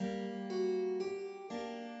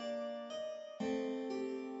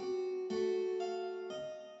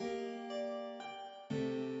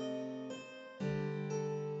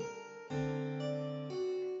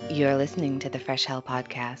You're listening to the Fresh Hell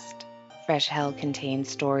podcast. Fresh Hell contains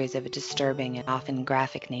stories of a disturbing and often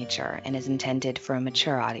graphic nature and is intended for a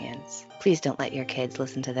mature audience. Please don't let your kids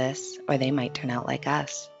listen to this, or they might turn out like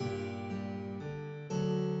us.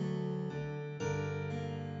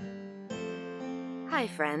 Hi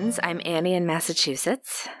friends, I'm Annie in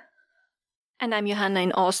Massachusetts. And I'm Johanna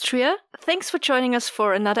in Austria. Thanks for joining us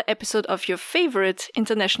for another episode of your favorite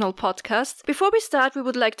international podcast. Before we start, we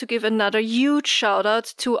would like to give another huge shout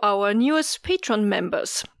out to our newest Patreon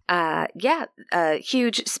members.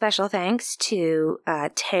 Huge special thanks to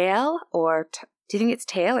Tail, do you think it's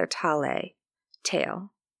Tail or Tale?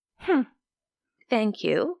 Tail. Thank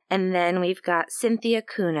you. And then we've got Cynthia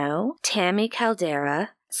Cuno, Tammy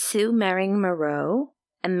Caldera, Sue Mering Moreau,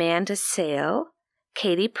 Amanda Sale,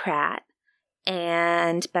 Katie Pratt,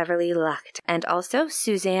 and Beverly Lucht, and also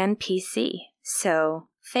Suzanne PC. So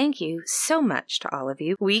thank you so much to all of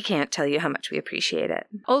you. We can't tell you how much we appreciate it.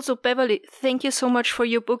 Also, Beverly, thank you so much for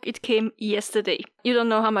your book. It came yesterday. You don't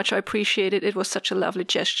know how much I appreciate it. It was such a lovely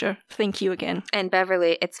gesture. Thank you again. And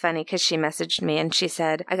Beverly, it's funny because she messaged me and she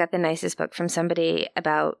said, I got the nicest book from somebody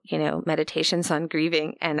about, meditations on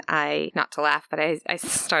grieving. And not to laugh, but I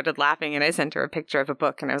started laughing and I sent her a picture of a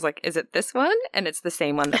book and I was like, is it this one? And it's the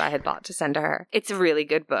same one that I had bought to send to her. It's a really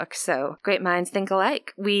good book. So great minds think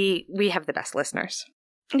alike. We have the best listeners.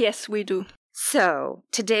 Yes, we do. So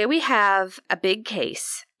today we have a big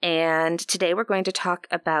case. And today we're going to talk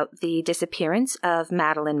about the disappearance of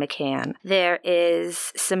Madeleine McCann. There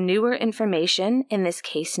is some newer information in this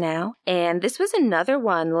case now. And this was another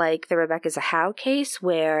one like the Rebecca Zahow case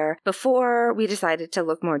where before we decided to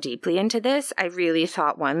look more deeply into this, I really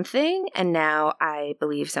thought one thing and now I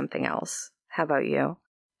believe something else. How about you?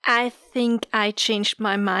 I think I changed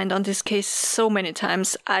my mind on this case so many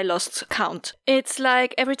times, I lost count. It's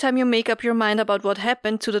like every time you make up your mind about what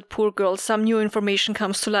happened to that poor girl, some new information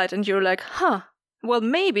comes to light and you're like, well,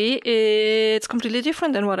 maybe it's completely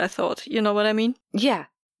different than what I thought. You know what I mean? Yeah,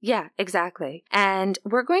 exactly. And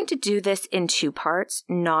we're going to do this in 2 parts,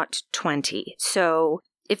 not 20. So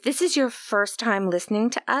if this is your first time listening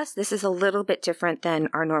to us, this is a little bit different than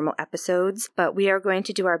our normal episodes, but we are going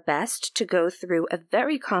to do our best to go through a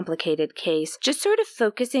very complicated case, just sort of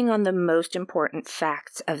focusing on the most important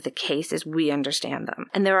facts of the case as we understand them.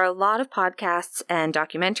 And there are a lot of podcasts and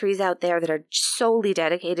documentaries out there that are solely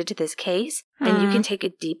dedicated to this case, and you can take a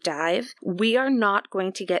deep dive. We are not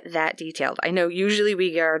going to get that detailed. I know usually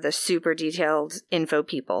we are the super detailed info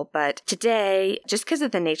people, but today, just because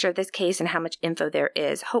of the nature of this case and how much info there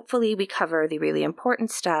is, hopefully we cover the really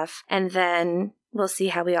important stuff, and then we'll see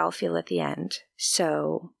how we all feel at the end.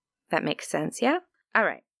 So that makes sense, yeah? All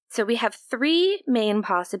right. So we have 3 main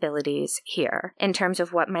possibilities here in terms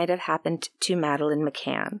of what might have happened to Madeleine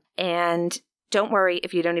McCann. And don't worry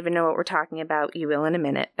if you don't even know what we're talking about, you will in a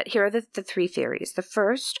minute. But here are the 3 theories. The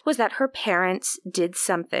first was that her parents did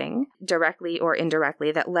something, directly or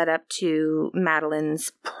indirectly, that led up to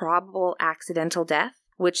Madeleine's probable accidental death,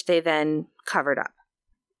 which they then covered up.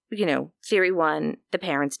 Theory 1, the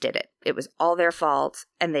parents did it. It was all their fault,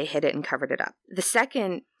 and they hid it and covered it up. The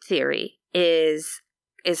second theory is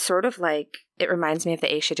sort of like, it reminds me of the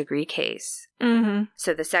Aisha Degree case. Mm-hmm.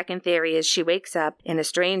 So the second theory is she wakes up in a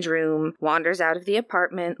strange room, wanders out of the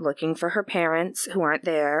apartment looking for her parents who aren't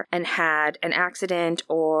there, and had an accident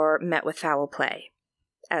or met with foul play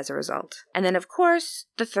as a result. And then, of course,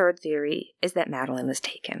 the third theory is that Madeleine was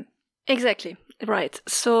taken. Exactly. Right.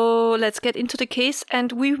 So let's get into the case,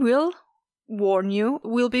 and we will warn you,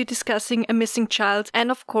 we'll be discussing a missing child and,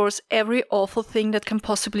 of course, every awful thing that can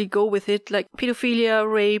possibly go with it, like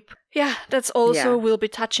pedophilia, rape. Yeah, that's also we'll be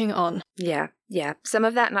touching on. Yeah. Some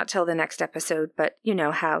of that not till the next episode, but you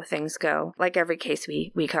know how things go. Like every case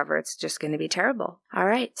we cover, it's just going to be terrible. All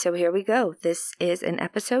right, so here we go. This is an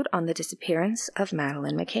episode on the disappearance of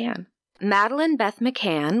Madeleine McCann. Madeleine Beth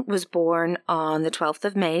McCann was born on the 12th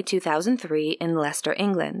of May, 2003 in Leicester,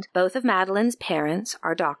 England. Both of Madeleine's parents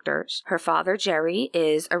are doctors. Her father, Jerry,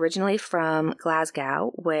 is originally from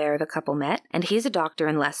Glasgow, where the couple met, and he's a doctor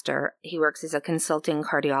in Leicester. He works as a consulting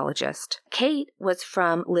cardiologist. Kate was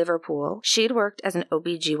from Liverpool. She'd worked as an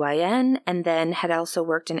OBGYN and then had also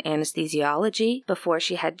worked in anesthesiology before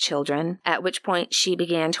she had children, at which point she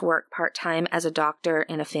began to work part-time as a doctor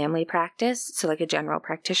in a family practice, so like a general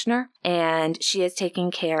practitioner. and she is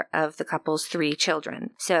taking care of the couple's 3 children.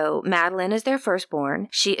 So Madeleine is their firstborn.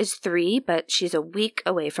 She is 3, but she's a week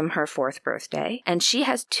away from her 4th birthday. And she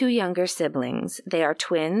has 2 younger siblings. They are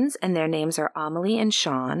twins, and their names are Amelie and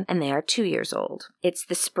Sean, and they are 2 years old. It's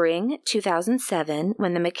the spring 2007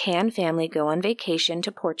 when the McCann family go on vacation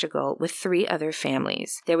to Portugal with 3 other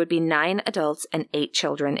families. There would be 9 adults and 8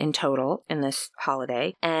 children in total in this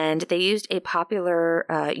holiday, and they used a popular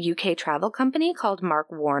UK travel company called Mark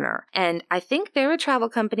Warner. And I think they're a travel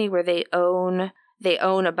company where they own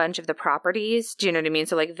a bunch of the properties. Do you know what I mean?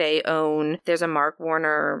 So like there's a Mark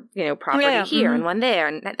Warner, property here and one there.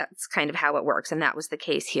 And that's kind of how it works. And that was the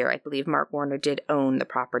case here. I believe Mark Warner did own the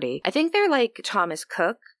property. I think they're like Thomas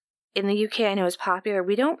Cook in the UK. I know is popular.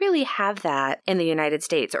 We don't really have that in the United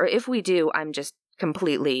States. Or if we do, I'm just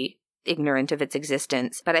completely ignorant of its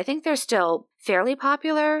existence. But I think they're still fairly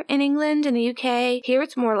popular in England and the UK. Here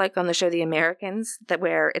it's more like on the show The Americans,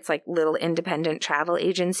 where it's like little independent travel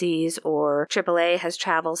agencies, or AAA has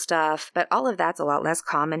travel stuff. But all of that's a lot less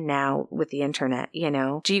common now with the internet,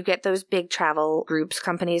 Do you get those big travel groups,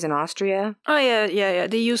 companies in Austria? Oh, yeah.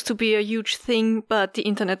 They used to be a huge thing, but the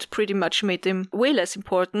internet pretty much made them way less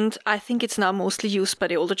important. I think it's now mostly used by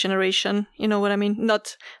the older generation. You know what I mean?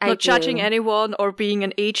 Not judging anyone or being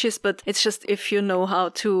an ageist, but it's just if you know how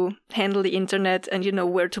to handle the internet and you know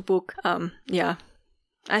where to book.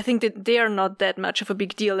 I think that they are not that much of a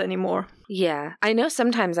big deal anymore. Yeah. I know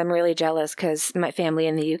sometimes I'm really jealous because my family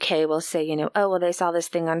in the UK will say, oh, well, they saw this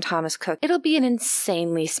thing on Thomas Cook. It'll be an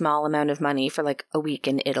insanely small amount of money for like a week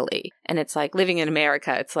in Italy. And it's like living in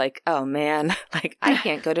America, it's like, oh man, like I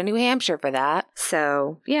can't go to New Hampshire for that.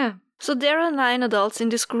 So, yeah. So there are 9 adults in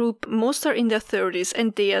this group. Most are in their 30s,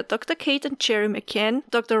 and they are Dr. Kate and Jerry McCann,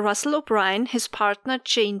 Dr. Russell O'Brien, his partner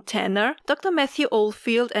Jane Tanner, Dr. Matthew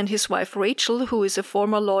Oldfield and his wife Rachel, who is a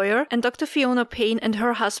former lawyer, and Dr. Fiona Payne and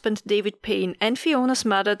her husband David Payne, and Fiona's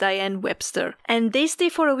mother Diane Webster. And they stay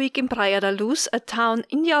for a week in Praia da Luz, a town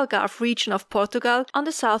in the Algarve region of Portugal on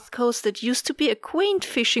the south coast that used to be a quaint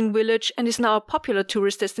fishing village and is now a popular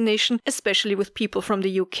tourist destination, especially with people from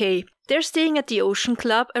the UK. They're staying at the Ocean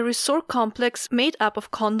Club, a resort complex made up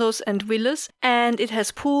of condos and villas, and it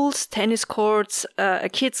has pools, tennis courts, a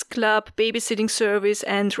kids club, babysitting service,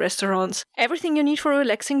 and restaurants. Everything you need for a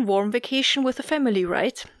relaxing, warm vacation with a family,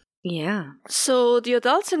 right? Yeah. So the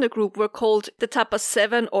adults in the group were called the Tapas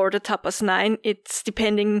 7 or the Tapas 9. It's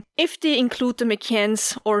depending if they include the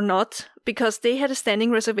McCanns or not, because they had a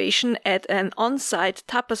standing reservation at an on-site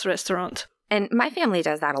tapas restaurant. And my family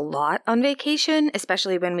does that a lot on vacation,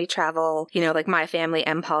 especially when we travel, like my family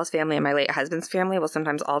and Paul's family and my late husband's family will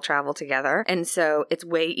sometimes all travel together. And so it's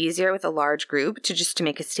way easier with a large group to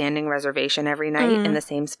make a standing reservation every night in the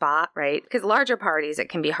same spot, right? Because larger parties, it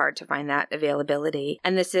can be hard to find that availability.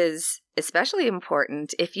 And this is especially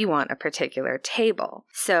important if you want a particular table.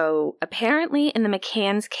 So apparently in the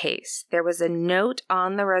McCann's case, there was a note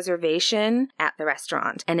on the reservation at the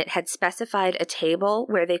restaurant, and it had specified a table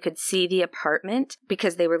where they could see the apartment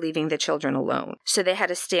because they were leaving the children alone. So they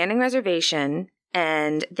had a standing reservation,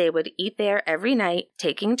 and they would eat there every night,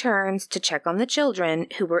 taking turns to check on the children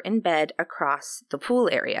who were in bed across the pool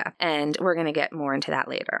area. And we're going to get more into that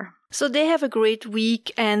later. So they have a great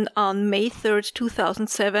week, and on May 3rd,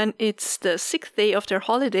 2007, it's the 6th day of their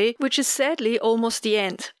holiday, which is sadly almost the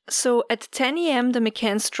end. So at 10 a.m., the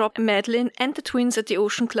McCanns drop Madeleine and the twins at the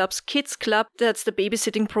Ocean Club's Kids Club, that's the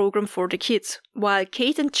babysitting program for the kids, while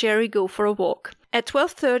Kate and Jerry go for a walk. At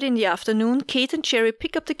 12:30 in the afternoon, Kate and Jerry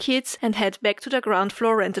pick up the kids and head back to their ground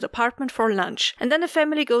floor rented apartment for lunch. And then the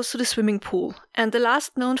family goes to the swimming pool. And the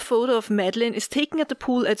last known photo of Madeleine is taken at the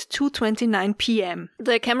pool at 2:29 p.m.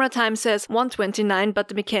 The camera time says 1:29, but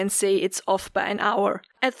the McCanns say it's off by an hour.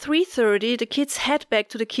 At 3:30, the kids head back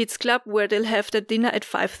to the kids club where they'll have their dinner at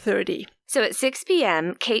 5:30. So at 6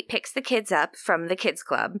 p.m., Kate picks the kids up from the kids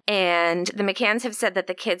club, and the McCanns have said that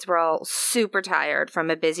the kids were all super tired from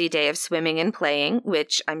a busy day of swimming and playing,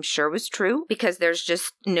 which I'm sure was true, because there's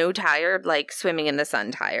just no tired like swimming in the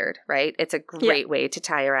sun tired, right? It's a great way to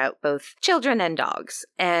tire out both children and dogs.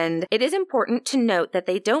 And it is important to note that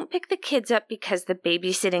they don't pick the kids up because the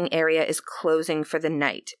babysitting area is closing for the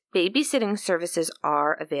night. Babysitting services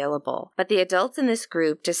are available, but the adults in this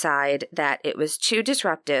group decide that it was too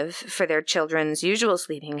disruptive for their children's usual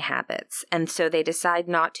sleeping habits, and so they decide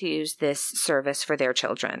not to use this service for their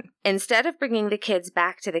children. Instead of bringing the kids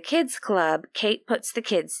back to the kids club, Kate puts the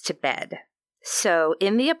kids to bed. So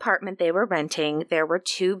in the apartment they were renting, there were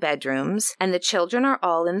 2 bedrooms, and the children are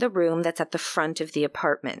all in the room that's at the front of the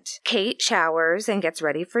apartment. Kate showers and gets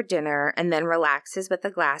ready for dinner and then relaxes with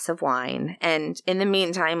a glass of wine. And in the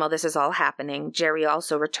meantime, while this is all happening, Jerry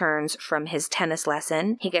also returns from his tennis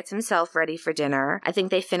lesson. He gets himself ready for dinner. I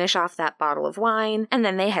think they finish off that bottle of wine, and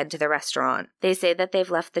then they head to the restaurant. They say that they've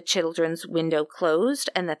left the children's window closed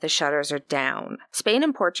and that the shutters are down. Spain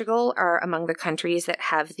and Portugal are among the countries that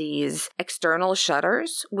have these external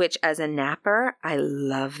shutters, which as a napper, I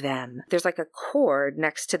love them. There's like a cord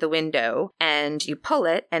next to the window, and you pull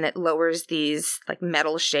it, and it lowers these like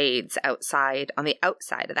metal shades outside on the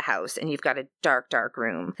outside of the house, and you've got a dark, dark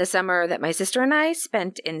room. The summer that my sister and I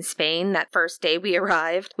spent in Spain, that first day we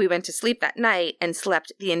arrived, we went to sleep that night and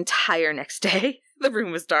slept the entire next day. The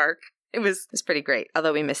room was dark. It was pretty great,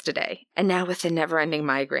 although we missed a day. And now with the never-ending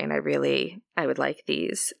migraine, I would like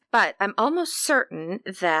these. But I'm almost certain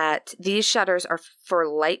that these shutters are for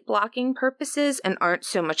light blocking purposes and aren't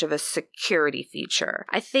so much of a security feature.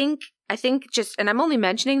 I think just, and I'm only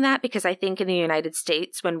mentioning that because I think in the United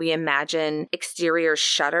States, when we imagine exterior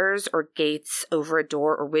shutters or gates over a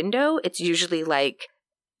door or window, it's usually like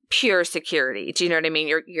pure security. Do you know what I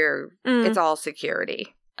mean? It's all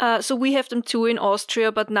security. So we have them too in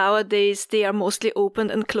Austria, but nowadays they are mostly opened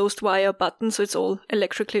and closed via buttons, so it's all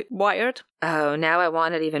electrically wired. Oh, now I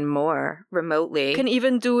want it even more remotely. You can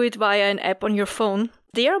even do it via an app on your phone.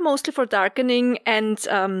 They are mostly for darkening and,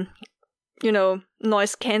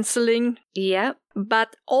 noise cancelling. Yep.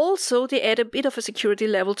 But also they add a bit of a security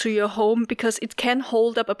level to your home because it can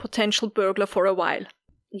hold up a potential burglar for a while.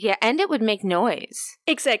 Yeah, and it would make noise.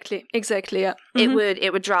 Exactly, yeah. Mm-hmm.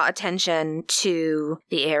 It would draw attention to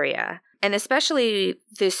the area. And especially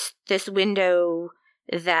this window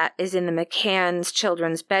that is in the McCann's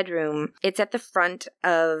children's bedroom, it's at the front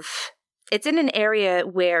of... It's in an area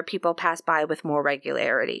where people pass by with more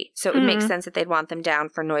regularity. So it would make sense that they'd want them down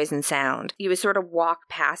for noise and sound. You would sort of walk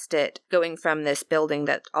past it, going from this building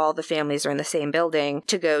that all the families are in the same building,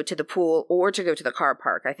 to go to the pool or to go to the car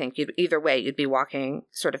park. I think either way, you'd be walking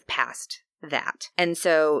sort of past that. And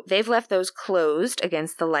so they've left those closed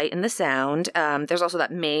against the light and the sound. There's also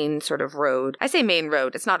that main sort of road. I say main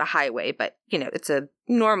road. It's not a highway, but, it's a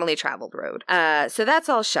normally traveled road. So that's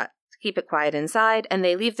all shut. Keep it quiet inside, and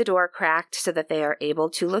they leave the door cracked so that they are able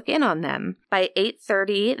to look in on them. By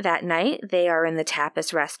 8:30 that night, they are in the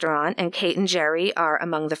tapas restaurant, and Kate and Jerry are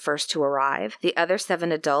among the first to arrive. The other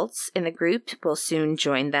 7 adults in the group will soon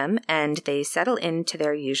join them, and they settle into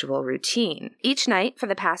their usual routine. Each night, for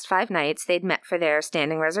the past 5 nights, they'd met for their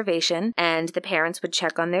standing reservation, and the parents would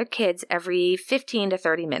check on their kids every 15 to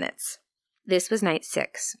 30 minutes. This was night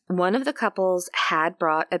 6. One of the couples had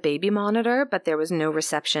brought a baby monitor, but there was no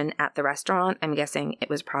reception at the restaurant. I'm guessing it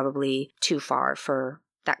was probably too far for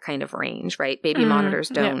that kind of range, right? Baby monitors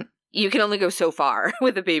don't... Yeah. You can only go so far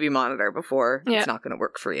with a baby monitor before it's not going to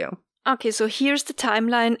work for you. Okay, so here's the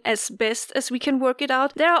timeline as best as we can work it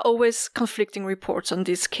out. There are always conflicting reports on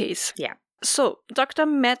this case. Yeah. So, Dr.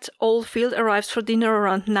 Matt Oldfield arrives for dinner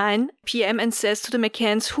around 9 p.m. and says to the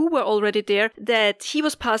McCanns, who were already there, that he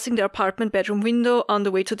was passing their apartment bedroom window on the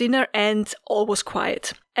way to dinner and all was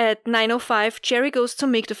quiet. At 9:05, Jerry goes to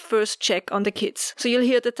make the first check on the kids. So you'll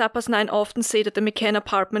hear the Tapas 9 often say that the McCann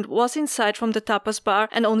apartment was in sight from the Tapas bar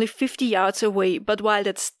and only 50 yards away. But while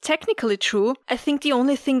that's technically true, I think the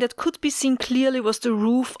only thing that could be seen clearly was the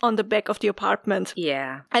roof on the back of the apartment.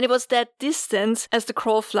 Yeah. And it was that distance, as the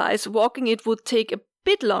crow flies, walking it would take a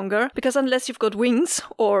bit longer, because unless you've got wings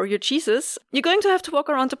or you're Jesus, you're going to have to walk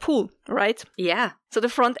around the pool, right? Yeah. So the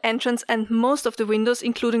front entrance and most of the windows,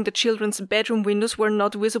 including the children's bedroom windows, were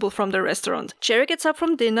not visible from the restaurant. Jerry gets up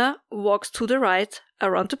from dinner, walks to the right,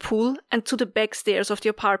 around the pool, and to the back stairs of the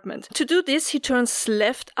apartment. To do this, he turns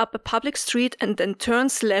left up a public street and then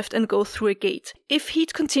turns left and goes through a gate. If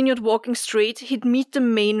he'd continued walking straight, he'd meet the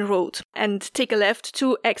main road and take a left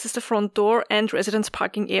to access the front door and residence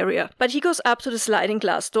parking area. But he goes up to the sliding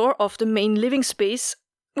glass door of the main living space,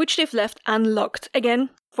 which they've left unlocked, again,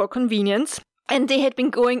 for convenience. And they had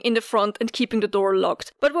been going in the front and keeping the door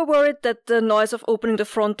locked, but were worried that the noise of opening the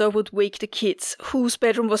front door would wake the kids, whose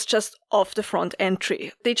bedroom was just off the front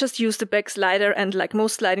entry. They just used the back slider, and like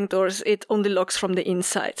most sliding doors, it only locks from the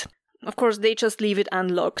inside. Of course, they just leave it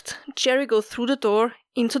unlocked. Jerry goes through the door,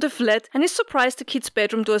 into the flat and is surprised the kid's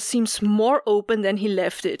bedroom door seems more open than he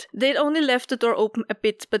left it. They'd only left the door open a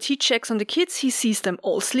bit, but he checks on the kids, he sees them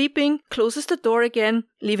all sleeping, closes the door again,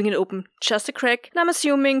 leaving it open just a crack, and I'm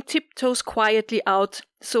assuming tiptoes quietly out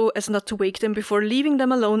so as not to wake them before leaving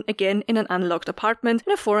them alone again in an unlocked apartment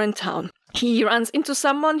in a foreign town. He runs into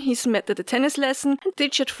someone he's met at a tennis lesson and they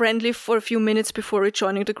chat friendly for a few minutes before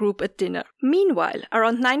rejoining the group at dinner. Meanwhile,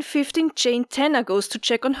 around 9:15, Jane Tanner goes to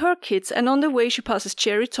check on her kids and on the way she passes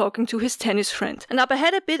Jerry talking to his tennis friend. And up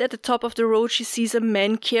ahead a bit at the top of the road she sees a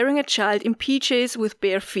man carrying a child in PJs with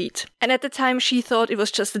bare feet. And at the time she thought it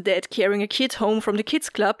was just a dad carrying a kid home from the kids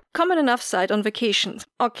club, common enough sight on vacations.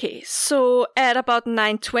 Okay, so at about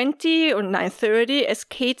 9:20 or 9:30 as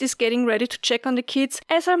Kate is getting ready to check on the kids,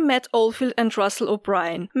 as are Matt Oldfield and Russell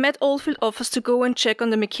O'Brien. Matt Oldfield offers to go and check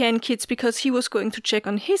on the McCann kids because he was going to check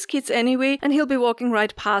on his kids anyway and he'll be walking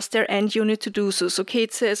right past their end unit to do so. So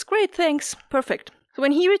Kate says, "Great, thanks. Perfect." So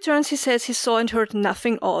when he returns, he says he saw and heard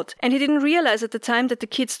nothing odd. And he didn't realize at the time that the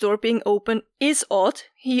kid's door being open is odd.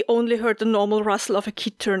 He only heard the normal rustle of a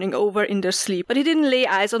kid turning over in their sleep, but he didn't lay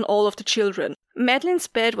eyes on all of the children. Madeleine's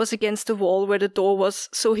bed was against the wall where the door was,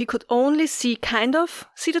 so he could only see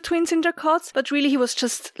the twins in their cots, but really he was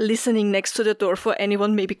just listening next to the door for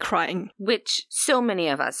anyone maybe crying. Which so many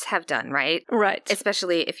of us have done, right? Right.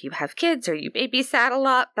 Especially if you have kids or you babysat a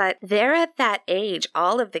lot, but they're at that age,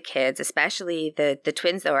 all of the kids, especially the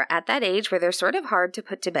twins though, are at that age where they're sort of hard to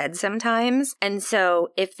put to bed sometimes. And so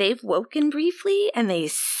if they've woken briefly and they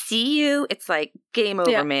see you, it's like game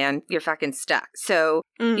over, man. You're fucking stuck. So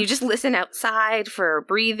you just listen outside for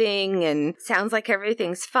breathing and sounds like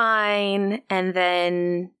everything's fine. And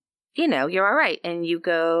then, you're all right. And you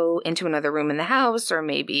go into another room in the house, or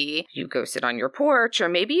maybe you go sit on your porch, or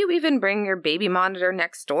maybe you even bring your baby monitor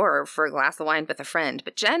next door for a glass of wine with a friend.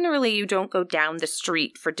 But generally, you don't go down the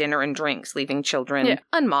street for dinner and drinks, leaving children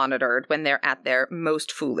unmonitored when they're at their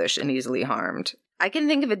most foolish and easily harmed. I can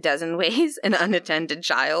think of a dozen ways an unattended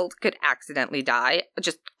child could accidentally die,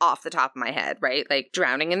 just off the top of my head, right? Like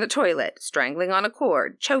drowning in the toilet, strangling on a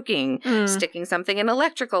cord, choking, sticking something in an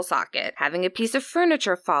electrical socket, having a piece of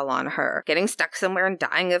furniture fall on her, getting stuck somewhere and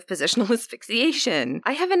dying of positional asphyxiation.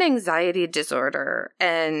 I have an anxiety disorder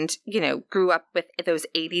and, grew up with those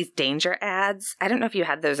 80s danger ads. I don't know if you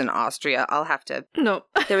had those in Austria. I'll have to... No.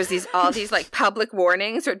 There was all these like public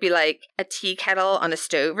warnings. So it'd be like a tea kettle on a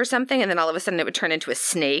stove or something, and then all of a sudden it would turn into a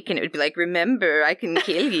snake and it would be like, "Remember, I can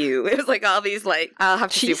kill you." It was like all these like, I'll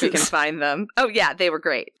have to see if we can find them. Oh yeah, they were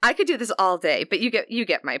great. I could do this all day, but you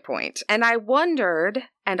get my point. And I wondered,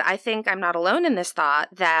 and I think I'm not alone in this thought,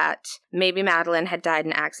 that maybe Madeleine had died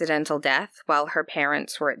an accidental death while her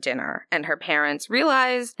parents were at dinner, and her parents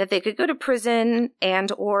realized that they could go to prison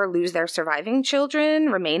and or lose their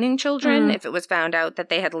remaining children, if it was found out that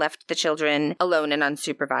they had left the children alone and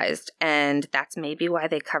unsupervised. And that's maybe why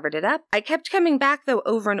they covered it up. I kept coming back, though,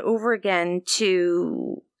 over and over again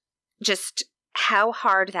to just how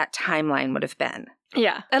hard that timeline would have been.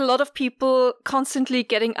 Yeah, a lot of people constantly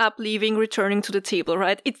getting up, leaving, returning to the table,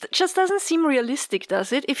 right? It just doesn't seem realistic,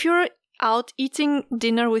 does it? If you're out eating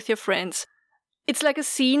dinner with your friends, it's like a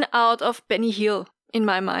scene out of Benny Hill, in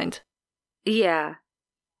my mind. Yeah.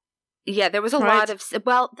 Yeah, there was a lot of,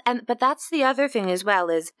 but that's the other thing as well,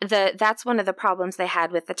 is that's one of the problems they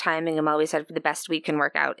had with the timing. I'm always said, for the best we can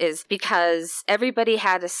work out, is because everybody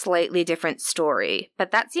had a slightly different story, but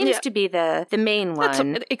that seems to be the main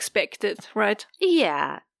one. That's expected, right?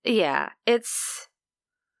 Yeah, it's,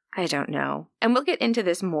 I don't know. And we'll get into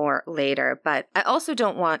this more later, but I also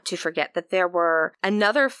don't want to forget that there were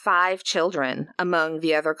another 5 children among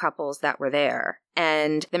the other couples that were there.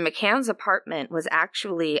 And the McCann's apartment was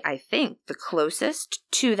actually, I think, the closest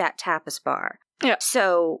to that tapas bar. Yeah.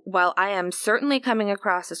 So while I am certainly coming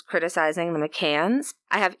across as criticizing the McCanns,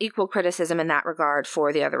 I have equal criticism in that regard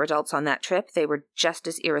for the other adults on that trip. They were just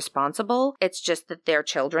as irresponsible. It's just that their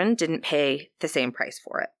children didn't pay the same price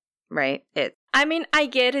for it, right? I mean, I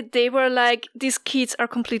get it. They were like, these kids are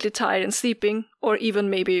completely tired and sleeping, or even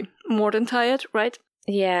maybe more than tired, right?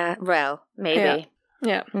 Yeah, well, maybe.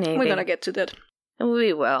 Yeah. Maybe. We're gonna get to that.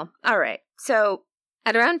 We will. All right. So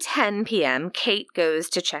at around 10 p.m., Kate goes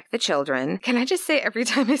to check the children. Can I just say, every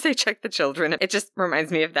time I say check the children, it just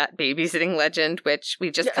reminds me of that babysitting legend, which we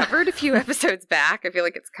just covered a few episodes back. I feel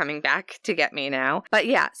like it's coming back to get me now. But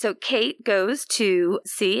yeah, so Kate goes to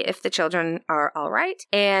see if the children are all right.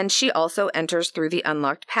 And she also enters through the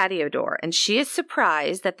unlocked patio door. And she is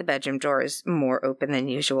surprised that the bedroom door is more open than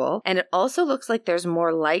usual. And it also looks like there's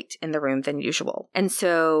more light in the room than usual. And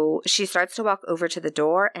so she starts to walk over to the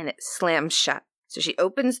door and it slams shut. So she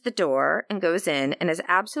opens the door and goes in and is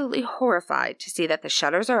absolutely horrified to see that the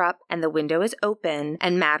shutters are up and the window is open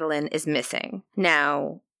and Madeleine is missing.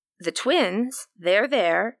 Now, the twins, they're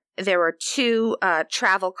there. There were 2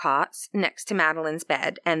 travel cots next to Madeleine's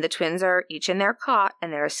bed, and the twins are each in their cot,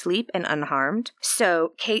 and they're asleep and unharmed.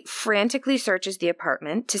 So Kate frantically searches the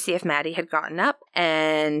apartment to see if Maddie had gotten up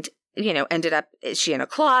and, ended up, is she in a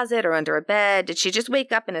closet or under a bed? Did she just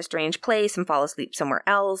wake up in a strange place and fall asleep somewhere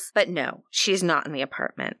else? But no, she's not in the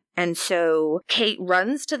apartment. And so Kate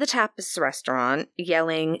runs to the tapas restaurant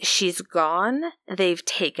yelling, "She's gone. They've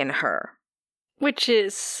taken her." Which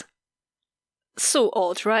is so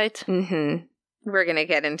odd, right? Mm-hmm. We're going to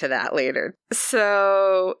get into that later.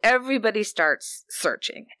 So everybody starts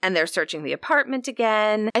searching, and they're searching the apartment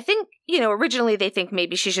again. I think, originally they think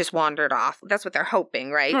maybe she's just wandered off. That's what they're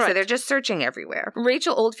hoping, right? So they're just searching everywhere.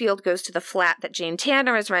 Rachel Oldfield goes to the flat that Jane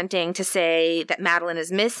Tanner is renting to say that Madeleine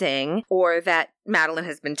is missing or that Madeleine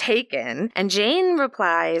has been taken. And Jane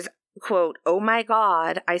replies, quote, "Oh my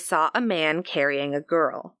God, I saw a man carrying a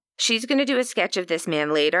girl." She's going to do a sketch of this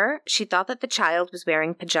man later. She thought that the child was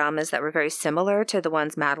wearing pajamas that were very similar to the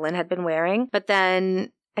ones Madeleine had been wearing. But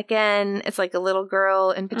then, again, it's like a little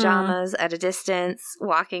girl in pajamas at a distance,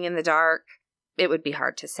 walking in the dark. It would be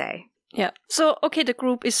hard to say. Yeah. So, okay, the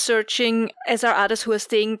group is searching, as are others who are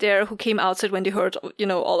staying there, who came outside when they heard,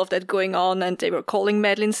 all of that going on, and they were calling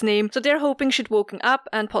Madeleine's name. So they're hoping she'd woken up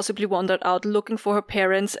and possibly wandered out looking for her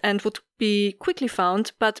parents and would be quickly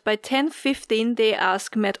found. But by 10:15, they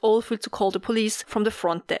ask Matt Oldfield to call the police from the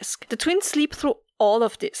front desk. The twins sleep through all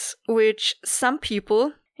of this, which some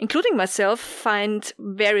people, including myself, find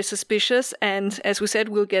very suspicious. And as we said,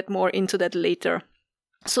 we'll get more into that later.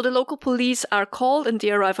 So the local police are called and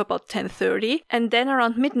they arrive about 10:30. And then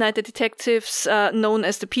around midnight, the detectives known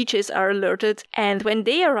as the PJs are alerted. And when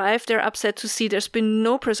they arrive, they're upset to see there's been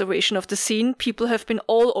no preservation of the scene. People have been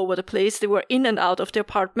all over the place. They were in and out of the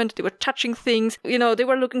apartment. They were touching things. They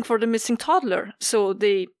were looking for the missing toddler. So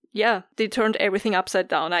they turned everything upside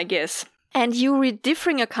down, I guess. And you read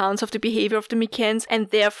differing accounts of the behavior of the McCanns and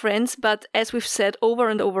their friends, but as we've said over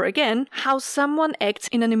and over again, how someone acts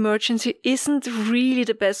in an emergency isn't really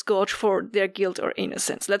the best gauge for their guilt or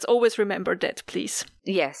innocence. Let's always remember that, please.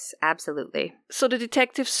 Yes, absolutely. So the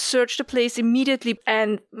detectives search the place immediately,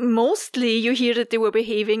 and mostly you hear that they were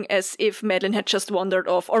behaving as if Madeleine had just wandered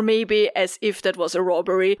off, or maybe as if that was a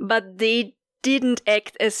robbery, but they didn't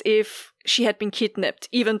act as if she had been kidnapped,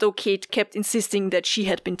 even though Kate kept insisting that she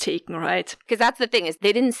had been taken, right? Because that's the thing, is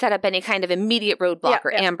they didn't set up any kind of immediate roadblock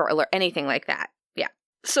or Amber Alert, anything like that. Yeah.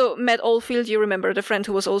 So Matt Oldfield, you remember the friend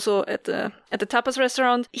who was also at the tapas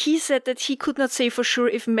restaurant, he said that he could not say for sure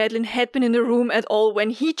if Madeleine had been in the room at all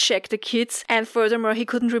when he checked the kids, and furthermore, he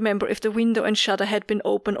couldn't remember if the window and shutter had been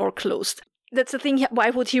open or closed. That's the thing,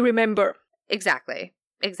 why would he remember? Exactly.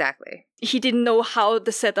 He didn't know how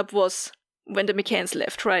the setup was when the McCanns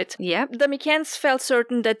left, right? Yep. The McCanns felt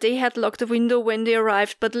certain that they had locked the window when they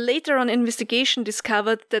arrived, but later on investigation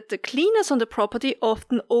discovered that the cleaners on the property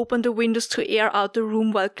often opened the windows to air out the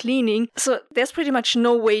room while cleaning. So there's pretty much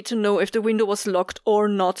no way to know if the window was locked or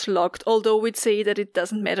not locked, although we'd say that it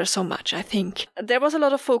doesn't matter so much, I think. There was a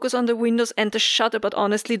lot of focus on the windows and the shutter, but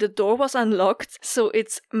honestly the door was unlocked, so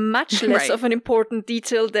it's much less of an important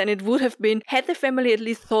detail than it would have been had the family at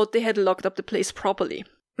least thought they had locked up the place properly.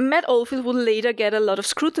 Matt Oldfield would later get a lot of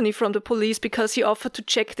scrutiny from the police because he offered to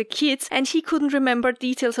check the kids and he couldn't remember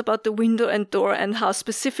details about the window and door and how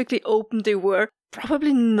specifically open they were.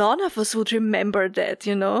 Probably none of us would remember that,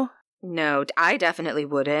 No, I definitely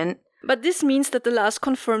wouldn't. But this means that the last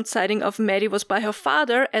confirmed sighting of Maddie was by her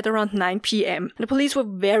father at around 9 p.m. The police were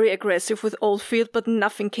very aggressive with Oldfield, but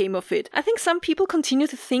nothing came of it. I think some people continue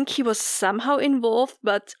to think he was somehow involved,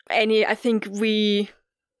 but I think we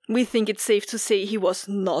think it's safe to say he was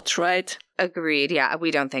not, right? Agreed. Yeah,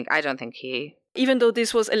 I don't think he. Even though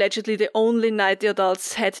this was allegedly the only night the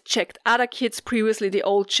adults had checked other kids, previously they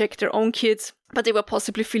all checked their own kids, but they were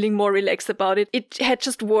possibly feeling more relaxed about it. It had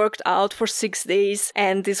just worked out for 6 days,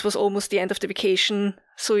 and this was almost the end of the vacation,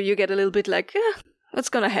 so you get a little bit like, what's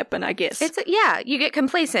gonna happen, I guess. You get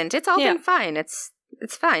complacent. It's all been fine. It's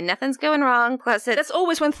fine. Nothing's going wrong. Plus, that's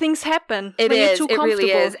always when things happen. It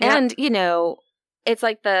really is. Yeah. And, it's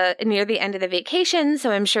like near the end of the vacation,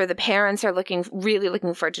 so I'm sure the parents are really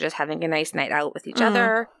looking forward to just having a nice night out with each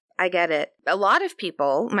other. I get it. A lot of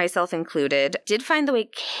people, myself included, did find the way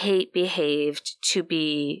Kate behaved to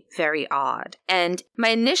be very odd. And my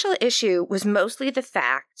initial issue was mostly the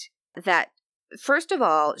fact that, first of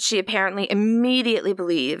all, she apparently immediately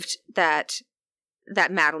believed that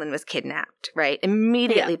Madeleine was kidnapped, right?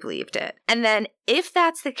 Immediately believed it. And then if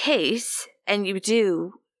that's the case, and you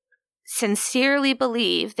do sincerely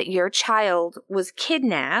believe that your child was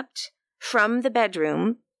kidnapped from the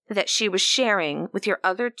bedroom that she was sharing with your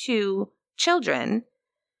other 2 children,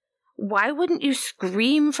 why wouldn't you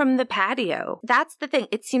scream from the patio? That's the thing.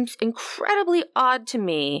 It seems incredibly odd to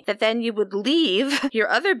me that then you would leave your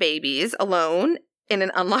other babies alone in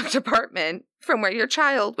an unlocked apartment from where your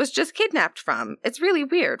child was just kidnapped from. It's really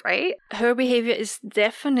weird, right? Her behavior is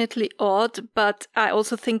definitely odd, but I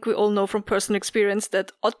also think we all know from personal experience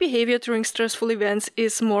that odd behavior during stressful events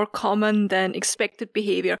is more common than expected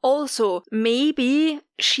behavior. Also, maybe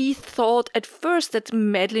she thought at first that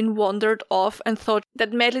Madeleine wandered off and thought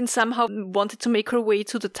that Madeleine somehow wanted to make her way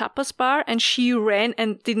to the tapas bar and she ran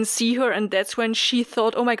and didn't see her, and that's when she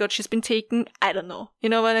thought, oh my god, she's been taken. I don't know. You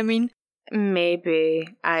know what I mean? Maybe.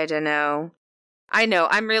 I don't know. I know,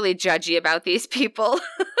 I'm really judgy about these people.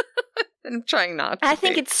 I'm trying not to I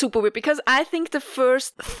think it's super weird because I think the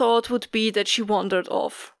first thought would be that she wandered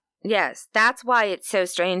off. Yes, that's why it's so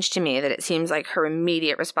strange to me that it seems like her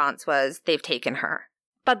immediate response was, they've taken her.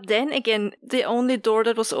 But then again, the only door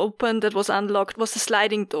that was open, that was unlocked, was the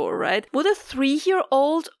sliding door, right? Would a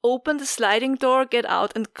 3-year-old open the sliding door, get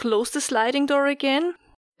out, and close the sliding door again?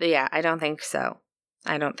 Yeah, I don't think so.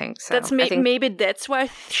 I don't think so. That's maybe that's why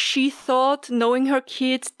she thought, knowing her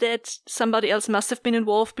kids, that somebody else must have been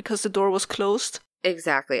involved because the door was closed.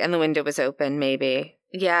 Exactly. And the window was open, maybe.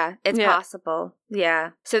 Yeah, it's possible. Yeah.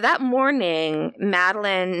 So that morning,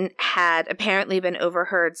 Madeleine had apparently been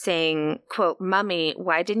overheard saying, quote, "Mummy,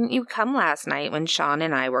 why didn't you come last night when Sean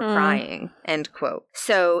and I were crying?" End quote.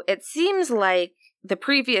 So it seems like the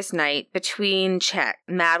previous night, between check,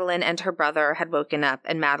 Madeleine and her brother had woken up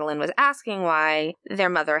and Madeleine was asking why their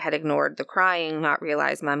mother had ignored the crying, not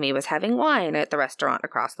realized Mummy was having wine at the restaurant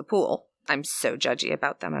across the pool. I'm so judgy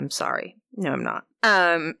about them. I'm sorry. No, I'm not.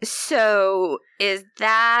 So is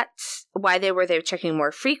that why they were there checking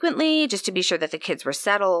more frequently, just to be sure that the kids were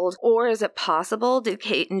settled? Or is it possible, did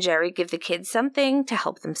Kate and Jerry give the kids something to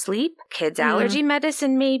help them sleep? Kids' allergy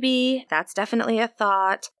medicine, maybe? That's definitely a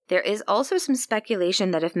thought. There is also some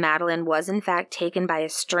speculation that if Madeleine was in fact taken by a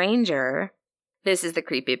stranger, this is the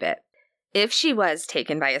creepy bit. If she was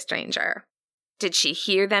taken by a stranger, did she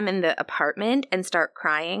hear them in the apartment and start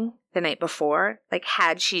crying the night before? Like,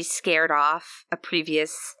 had she scared off a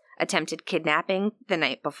previous attempted kidnapping the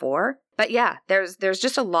night before? But yeah, there's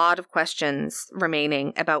just a lot of questions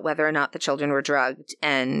remaining about whether or not the children were drugged,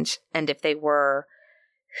 and if they were,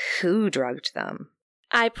 who drugged them?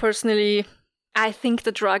 I think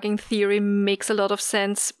the drugging theory makes a lot of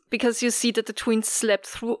sense because you see that the twins slept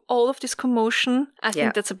through all of this commotion. I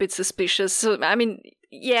think that's a bit suspicious. So, I mean,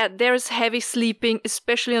 yeah, there is heavy sleeping,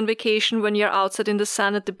 especially on vacation when you're outside in the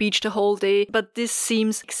sun at the beach the whole day, but this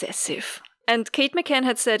seems excessive. And Kate McCann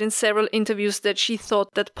had said in several interviews that she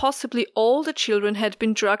thought that possibly all the children had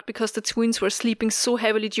been drugged because the twins were sleeping so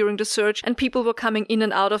heavily during the search and people were coming in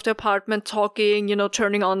and out of the apartment talking,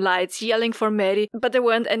 turning on lights, yelling for Maddie. But there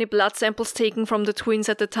weren't any blood samples taken from the twins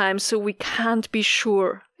at the time, so we can't be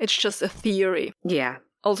sure. It's just a theory. Yeah.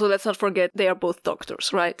 Also, let's not forget, they are both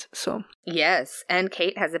doctors, right? So yes, and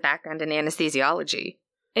Kate has a background in anesthesiology.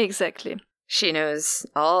 Exactly. She knows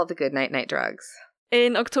all the good night-night drugs.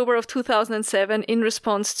 In October of 2007, in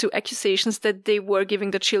response to accusations that they were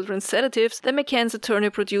giving the children sedatives, the McCann's attorney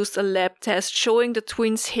produced a lab test showing the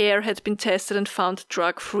twins' hair had been tested and found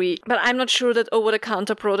drug-free. But I'm not sure that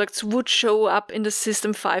over-the-counter products would show up in the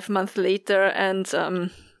system 5 months later, and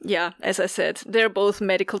yeah, as I said, they're both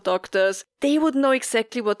medical doctors. They would know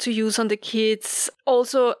exactly what to use on the kids.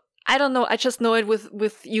 Also, I don't know, I just know it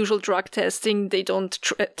with usual drug testing. They don't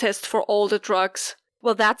test for all the drugs.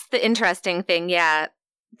 Well, that's the interesting thing, yeah.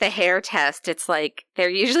 The hair test, it's like they're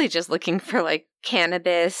usually just looking for like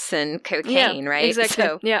cannabis and cocaine, right? Exactly.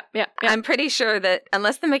 So yeah. I'm pretty sure that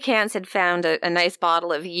unless the McCanns had found a nice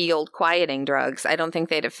bottle of ye old quieting drugs, I don't think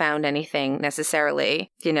they'd have found anything necessarily,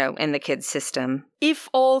 in the kids' system. If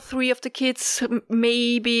all 3 of the kids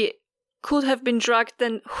maybe could have been drugged,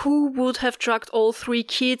 then who would have drugged all 3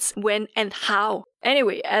 kids, when and how?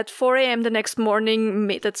 Anyway, at 4 a.m. the next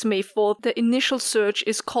morning, that's May 4th, the initial search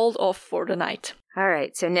is called off for the night. All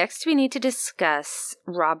right, so next we need to discuss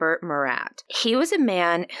Robert Murat. He was a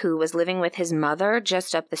man who was living with his mother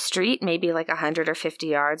just up the street, maybe like 100 or 50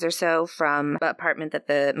 yards or so from the apartment that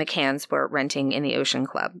the McCanns were renting in the Ocean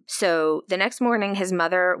Club. So the next morning, his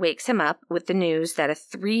mother wakes him up with the news that a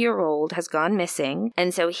 3-year-old has gone missing.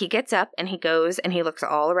 And so he gets up and he goes and he looks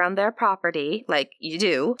all around their property, like you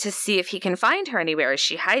do, to see if he can find her anywhere. Is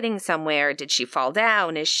she hiding somewhere? Did she fall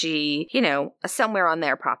down? Is she, somewhere on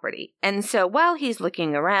their property? And so while he's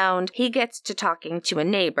looking around, he gets to talking to a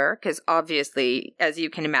neighbor, because obviously, as you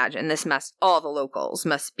can imagine, all the locals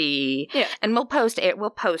must be, and we'll post,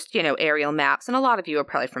 aerial maps, and a lot of you are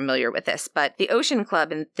probably familiar with this, but the Ocean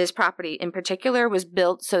Club in this property in particular was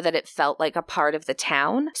built so that it felt like a part of the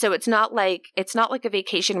town. So it's not like a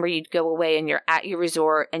vacation where you'd go away and you're at your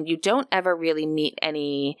resort and you don't ever really meet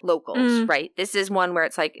any locals, right? This is one where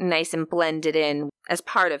it's like nice and blended in as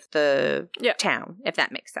part of the town, if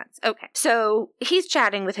that makes sense. Okay. So he's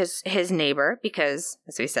chatting with his neighbor because,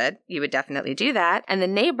 as we said, you would definitely do that. And the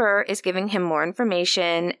neighbor is giving him more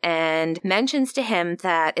information and mentions to him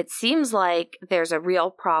that it seems like there's a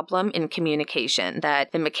real problem in communication,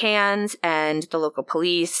 that the McCanns and the local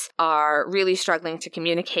police are really struggling to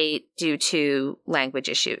communicate due to language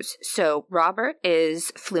issues. So Robert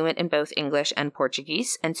is fluent in both English and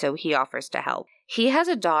Portuguese, and so he offers to help. He has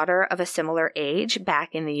a daughter of a similar age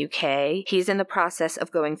back in the UK. He's in the process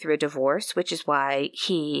of going through a divorce, which is why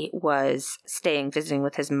he was visiting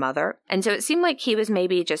with his mother. And so it seemed like he was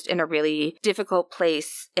maybe just in a really difficult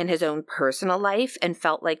place in his own personal life and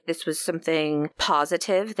felt like this was something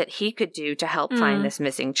positive that he could do to help find this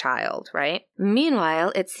missing child, right?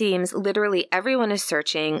 Meanwhile, it seems literally everyone is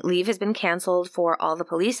searching. Leave has been canceled for all the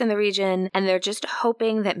police in the region, and they're just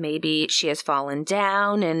hoping that maybe she has fallen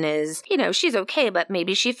down and is, she's okay, but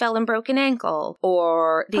maybe she fell and broke an ankle.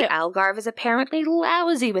 Or the Algarve is apparently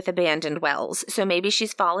lousy with abandoned wells, so maybe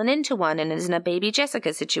she's fallen into one and is in a baby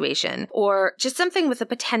Jessica situation. Or just something with a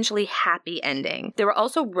potentially happy ending. There were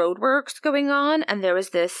also roadworks going on, and there was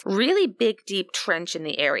this really big, deep trench in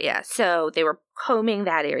the area. So they were combing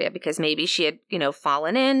that area because maybe she had,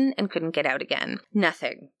 fallen in and couldn't get out again.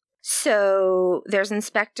 Nothing. So there's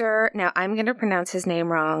Inspector. Now I'm going to pronounce his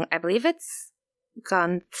name wrong. I believe it's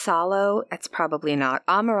Gonzalo. It's probably not.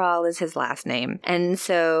 Amaral is his last name. And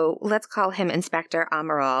so let's call him Inspector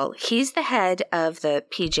Amaral. He's the head of the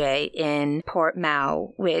PJ in Portmao,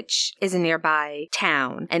 which is a nearby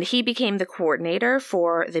town. And he became the coordinator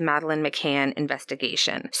for the Madeleine McCann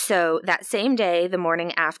investigation. So that same day, the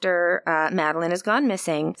morning after Madeleine has gone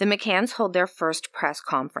missing, the McCanns hold their first press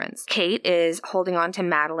conference. Kate is holding on to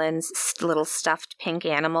Madeleine's little stuffed pink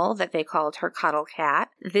animal that they called her cuddle cat.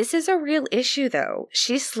 This is a real issue, though.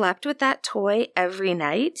 She slept with that toy every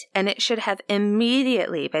night, and it should have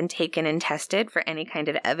immediately been taken and tested for any kind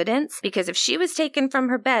of evidence, because if she was taken from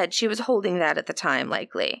her bed, she was holding that at the time,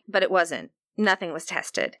 likely. But it wasn't. Nothing was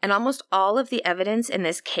tested. And almost all of the evidence in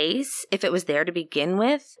this case, if it was there to begin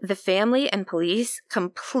with, the family and police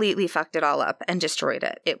completely fucked it all up and destroyed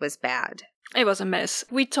it. It was bad. It was a mess.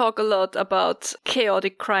 We talk a lot about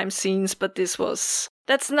chaotic crime scenes, but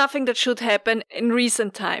that's nothing that should happen in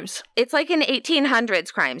recent times. It's like an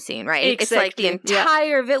 1800s crime scene, right? Exactly. It's like the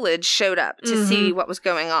entire village showed up to see what was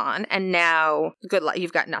going on. And now, good luck.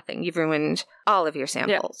 You've got nothing. You've ruined all of your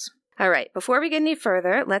samples. All right. Before we get any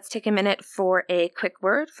further, let's take a minute for a quick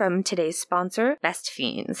word from today's sponsor, Best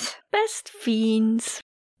Fiends. Best Fiends.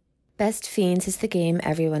 Best Fiends is the game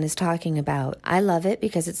everyone is talking about. I love it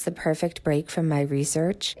because it's the perfect break from my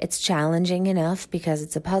research. It's challenging enough because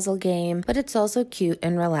it's a puzzle game, but it's also cute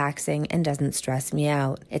and relaxing and doesn't stress me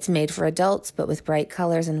out. It's made for adults, but with bright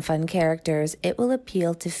colors and fun characters, it will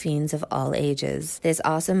appeal to fiends of all ages. This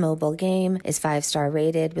awesome mobile game is 5-star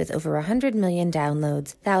rated with over 100 million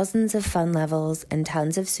downloads, thousands of fun levels, and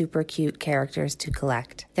tons of super cute characters to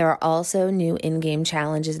collect. There are also new in-game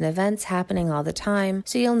challenges and events happening all the time,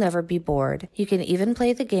 so you'll never be bored. You can even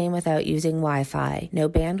play the game without using Wi-Fi. No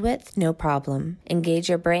bandwidth, no problem. Engage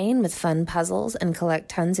your brain with fun puzzles and collect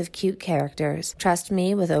tons of cute characters. Trust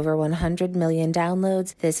me, with over 100 million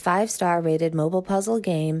downloads, this 5-star rated mobile puzzle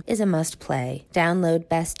game is a must-play. Download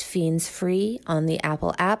Best Fiends free on the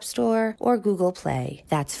Apple App Store or Google Play.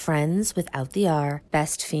 That's friends without the R.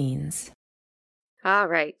 Best Fiends. All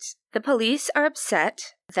right. The police are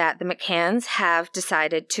upset that the McCanns have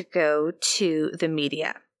decided to go to the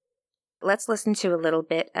media. Let's listen to a little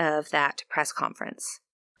bit of that press conference.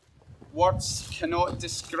 Words cannot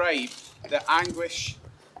describe the anguish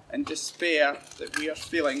and despair that we are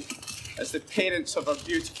feeling as the parents of our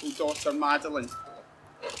beautiful daughter Madeleine.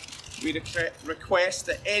 We request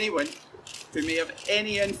that anyone who may have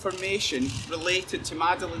any information related to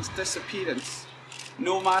Madeleine's disappearance,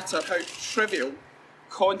 no matter how trivial,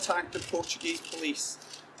 contact the Portuguese police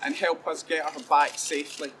and help us get her back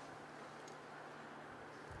safely.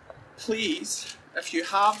 Please, if you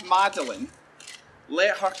have Madeleine,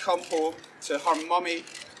 let her come home to her mummy,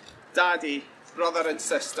 daddy, brother and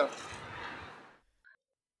sister.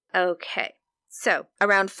 Okay. So,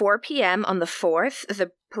 around 4 p.m. on the 4th,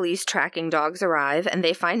 the police tracking dogs arrive and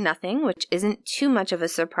they find nothing, which isn't too much of a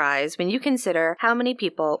surprise when you consider how many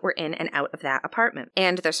people were in and out of that apartment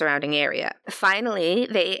and the surrounding area. Finally,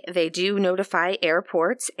 they do notify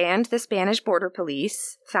airports, and the Spanish border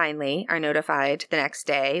police finally are notified the next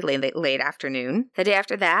day, late afternoon. The day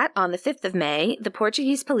after that, on the 5th of May, the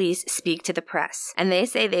Portuguese police speak to the press, and they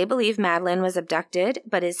say they believe Madeleine was abducted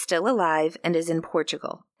but is still alive and is in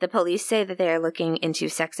Portugal. The police say that they are looking into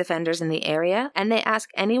sex offenders in the area, and they ask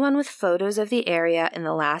anyone with photos of the area in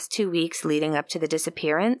the last 2 weeks leading up to the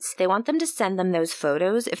disappearance, they want them to send them those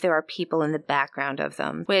photos if there are people in the background of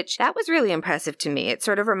them, which that was really impressive to me. It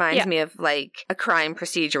sort of reminds me of like a crime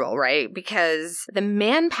procedural, right? Because the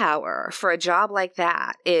manpower for a job like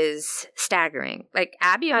that is staggering. Like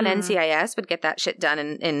Abby on NCIS would get that shit done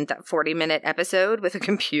in that 40-minute episode with a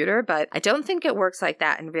computer, but I don't think it works like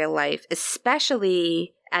that in real life,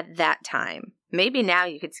 especially at that time. Maybe now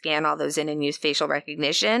you could scan all those in and use facial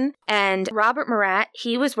recognition. And Robert Murat,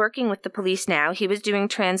 he was working with the police now. He was doing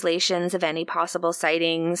translations of any possible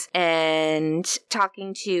sightings and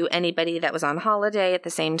talking to anybody that was on holiday at the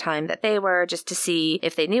same time that they were, just to see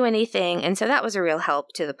if they knew anything. And so that was a real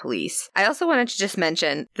help to the police. I also wanted to just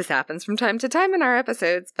mention, this happens from time to time in our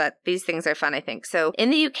episodes, but these things are fun, I think. So in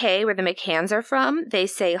the UK, where the McCanns are from, they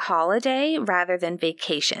say holiday rather than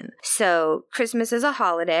vacation. So Christmas is a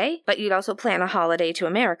holiday, but you'd also plan a holiday to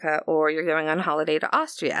America, or you're going on holiday to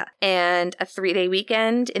Austria. And a 3-day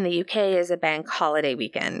weekend in the UK is a bank holiday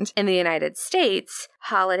weekend. In the United States,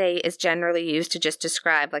 holiday is generally used to just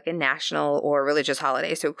describe like a national or religious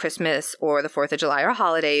holiday. So Christmas or the 4th of July are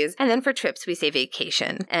holidays. And then for trips, we say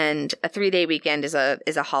vacation. And a 3-day weekend is a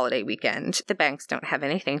holiday weekend. The banks don't have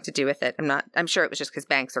anything to do with it. I'm sure it was just because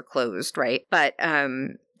banks are closed, right? But,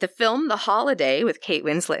 the film The Holiday with Kate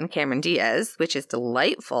Winslet and Cameron Diaz, which is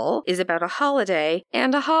delightful, is about a holiday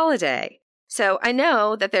and a holiday. So I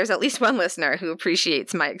know that there's at least one listener who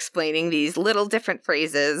appreciates my explaining these little different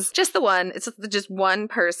phrases. Just the one. It's just one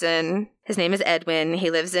person. His name is Edwin. He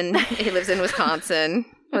lives in Wisconsin.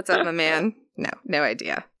 What's up, my man? No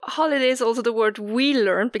idea. Holiday is also the word we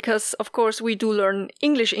learned because, of course, we do learn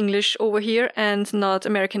English over here and not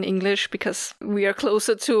American English because we are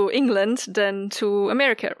closer to England than to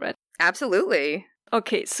America, right? Absolutely.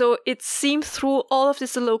 Okay, so it seemed through all of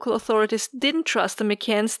this the local authorities didn't trust the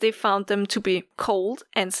McCanns. They found them to be cold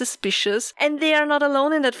and suspicious, and they are not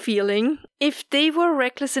alone in that feeling. If they were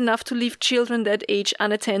reckless enough to leave children that age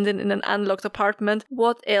unattended in an unlocked apartment,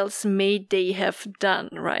 what else may they have done,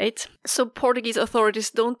 right? So Portuguese authorities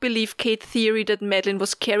don't believe Kate's theory that Madeleine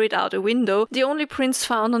was carried out a window. The only prints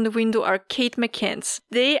found on the window are Kate McCann's.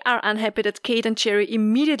 They are unhappy that Kate and Jerry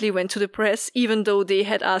immediately went to the press, even though they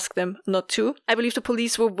had asked them not to. I believe the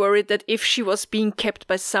police were worried that if she was being kept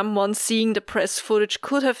by someone, seeing the press footage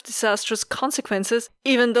could have disastrous consequences,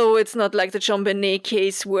 even though it's not like the John Benet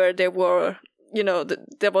case where there were,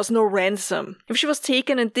 there was no ransom. If she was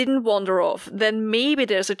taken and didn't wander off, then maybe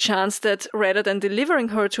there's a chance that rather than delivering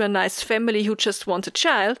her to a nice family who just want a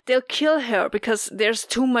child, they'll kill her because there's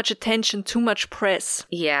too much attention, too much press.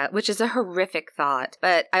 Yeah, which is a horrific thought.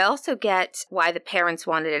 But I also get why the parents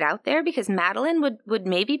wanted it out there, because Madeleine would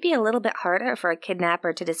maybe be a little bit harder for a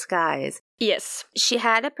kidnapper to disguise. Yes. She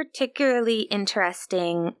had a particularly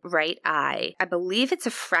interesting right eye. I believe it's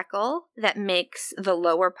a freckle that makes the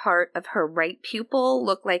lower part of her right pupil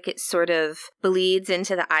look like it sort of bleeds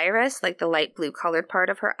into the iris, like the light blue colored part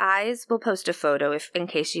of her eyes. We'll post a photo in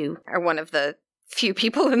case you are one of the few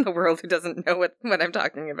people in the world who doesn't know what I'm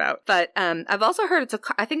talking about. But I've also heard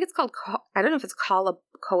I think it's called, I don't know if it's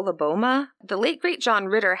coloboma. The late great John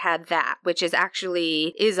Ritter had that, which is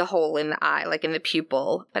a hole in the eye, like in the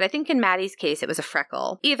pupil. But I think in Maddie's case, it was a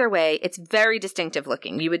freckle. Either way, it's very distinctive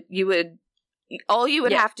looking. All you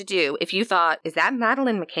would have to do, if you thought, is that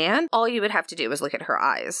Madeleine McCann? All you would have to do was look at her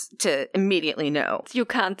eyes to immediately know. You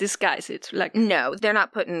can't disguise it. No, they're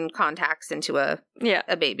not putting contacts into a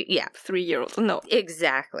baby. Yeah. 3-year-old. No.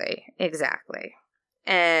 Exactly.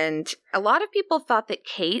 And a lot of people thought that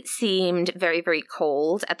Kate seemed very, very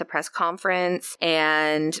cold at the press conference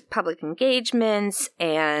and public engagements,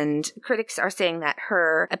 and critics are saying that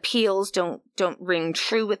her appeals don't ring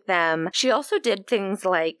true with them. She also did things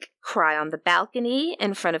like cry on the balcony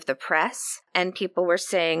in front of the press, and people were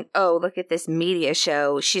saying, oh, look at this media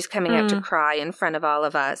show. She's coming out to cry in front of all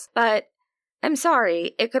of us. But I'm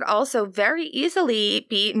sorry, it could also very easily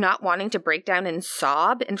be not wanting to break down and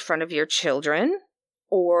sob in front of your children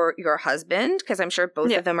or your husband, because I'm sure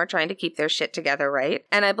both of them are trying to keep their shit together, right?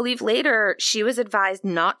 And I believe later she was advised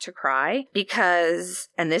not to cry because,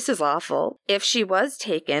 and this is awful, if she was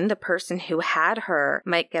taken, the person who had her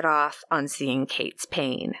might get off on seeing Kate's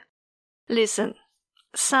pain. Listen,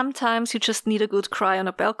 Sometimes you just need a good cry on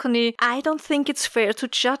a balcony. I don't think it's fair to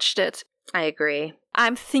judge that. I agree.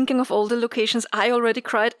 I'm thinking of all the locations I already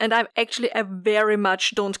cried, and I'm actually a very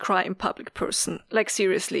much don't cry in public person. Like,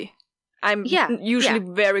 seriously. I'm usually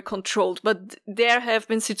very controlled, but there have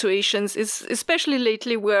been situations, especially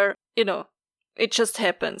lately, where, it just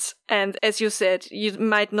happens. And as you said, you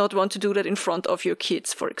might not want to do that in front of your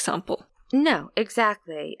kids, for example. No,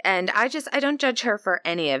 exactly. And I don't judge her for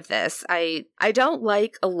any of this. I don't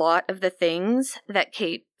like a lot of the things that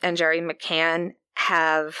Kate and Jerry McCann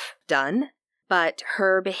have done, but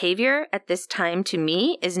her behavior at this time to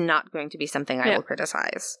me is not going to be something I will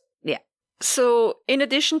criticize. Yeah. So, in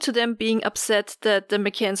addition to them being upset that the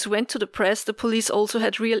McCanns went to the press, the police also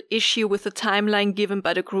had real issue with the timeline given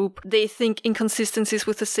by the group. They think inconsistencies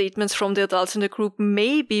with the statements from the adults in the group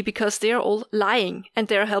may be because they are all lying and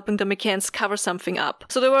they're helping the McCanns cover something up.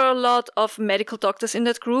 So there were a lot of medical doctors in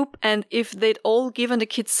that group, and if they'd all given the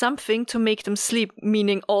kids something to make them sleep,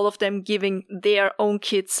 meaning all of them giving their own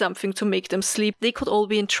kids something to make them sleep, they could all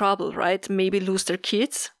be in trouble, right? Maybe lose their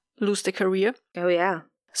kids, lose their career. Oh, yeah.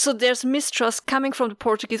 So there's mistrust coming from the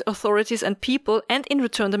Portuguese authorities and people, and in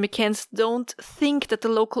return the McCanns don't think that the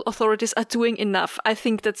local authorities are doing enough. I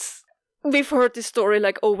think we've heard this story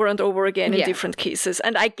like over and over again in different cases,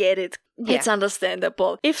 and I get it. Yeah. It's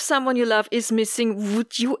understandable. If someone you love is missing,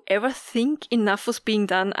 would you ever think enough was being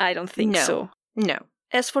done? I don't think so. No.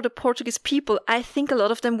 As for the Portuguese people, I think a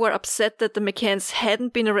lot of them were upset that the McCanns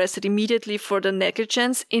hadn't been arrested immediately for the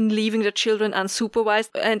negligence in leaving their children unsupervised,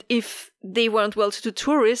 and if they weren't well-to-do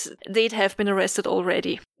tourists, they'd have been arrested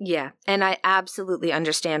already. Yeah, and I absolutely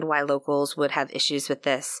understand why locals would have issues with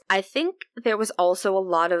this. I think there was also a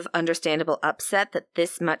lot of understandable upset that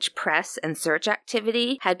this much press and search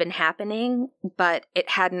activity had been happening, but it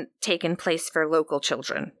hadn't taken place for local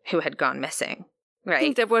children who had gone missing. Right. I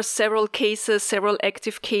think there were several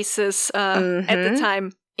active cases at the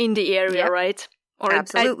time in the area, right? Or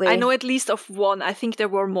absolutely. I know at least of one. I think there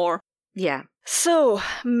were more. Yeah. So,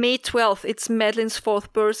 May 12th, it's Madeleine's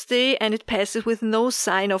 4th birthday, and it passes with no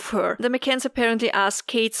sign of her. The McCanns apparently asked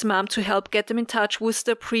Kate's mom to help get them in touch with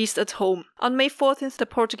the priest at home. On May 14th, the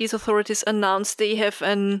Portuguese authorities announced they have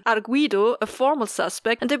an arguido, a formal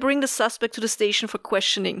suspect, and they bring the suspect to the station for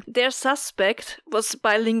questioning. Their suspect was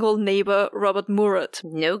bilingual neighbor Robert Murat.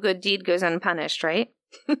 No good deed goes unpunished, right?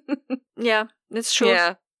 Yeah, it's true.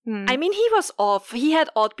 Yeah. I mean, he was off. He had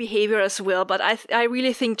odd behavior as well, but I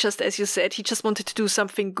really think, just as you said, he just wanted to do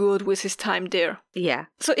something good with his time there. Yeah.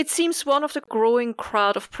 So it seems one of the growing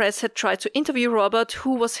crowd of press had tried to interview Robert,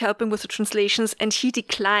 who was helping with the translations, and he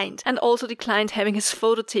declined, and also declined having his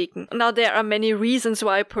photo taken. Now, there are many reasons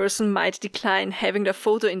why a person might decline having their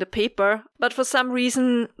photo in the paper, but for some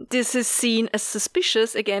reason, this is seen as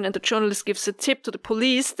suspicious again, and the journalist gives a tip to the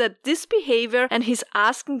police that this behavior and his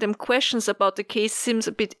asking them questions about the case seems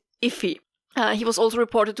a bit iffy. He was also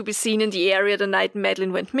reported to be seen in the area the night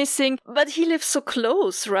Madeleine went missing, but he lives so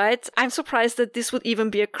close, right? I'm surprised that this would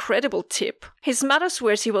even be a credible tip. His mother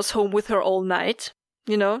swears he was home with her all night,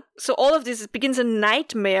 So all of this begins a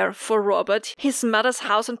nightmare for Robert. His mother's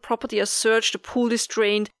house and property are searched, the pool is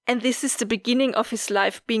drained, and this is the beginning of his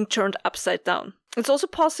life being turned upside down. It's also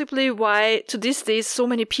possibly why, to this day, so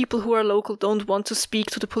many people who are local don't want to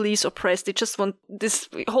speak to the police or press. They just want this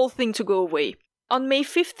whole thing to go away. On May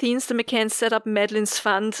 15th, the McCanns set up Madeleine's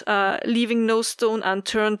fund, leaving no stone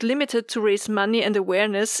unturned, limited to raise money and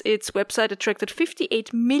awareness. Its website attracted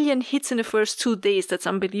 58 million hits in the first 2 days. That's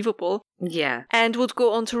unbelievable. Yeah. And would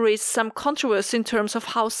go on to raise some controversy in terms of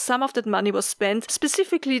how some of that money was spent,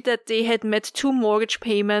 specifically that they had met 2 mortgage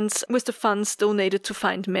payments with the funds donated to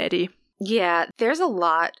find Maddie. Yeah, there's a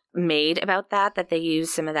lot made about that they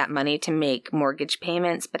use some of that money to make mortgage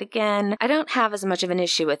payments. But again, I don't have as much of an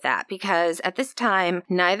issue with that because at this time,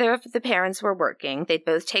 neither of the parents were working. They'd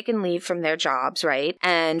both taken leave from their jobs, right?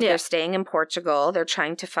 And they're staying in Portugal. They're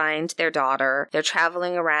trying to find their daughter. They're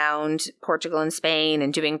traveling around Portugal and Spain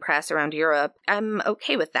and doing press around Europe. I'm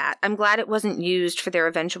okay with that. I'm glad it wasn't used for their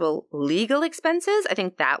eventual legal expenses. I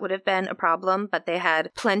think that would have been a problem, but they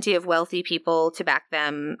had plenty of wealthy people to back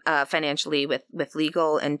them financially with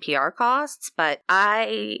legal and PR costs, but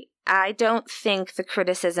I don't think the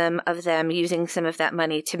criticism of them using some of that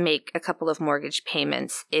money to make a couple of mortgage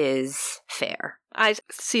payments is fair. I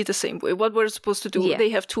see the same way. What we're supposed to do, they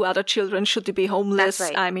have 2 other children, should they be homeless? That's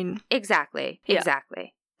right. I mean... Exactly.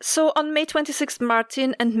 So on May 26th,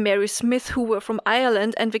 Martin and Mary Smith, who were from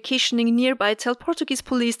Ireland and vacationing nearby, tell Portuguese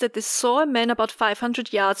police that they saw a man about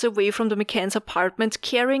 500 yards away from the McCann's apartment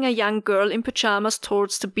carrying a young girl in pajamas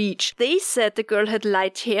towards the beach. They said the girl had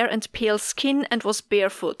light hair and pale skin and was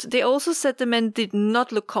barefoot. They also said the man did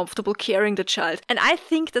not look comfortable carrying the child. And I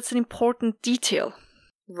think that's an important detail.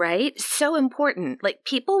 Right? So important. Like,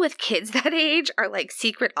 people with kids that age are like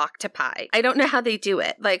secret octopi. I don't know how they do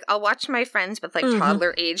it. Like, I'll watch my friends with like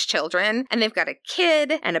toddler age children, and they've got a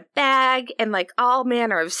kid and a bag and like all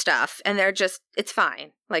manner of stuff. And they're just, it's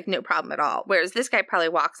fine. Like, no problem at all. Whereas this guy probably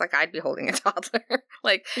walks like I'd be holding a toddler.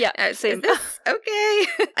 Like, yeah, same. Okay.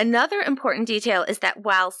 Another important detail is that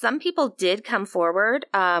while some people did come forward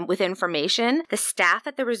with information, the staff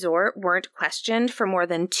at the resort weren't questioned for more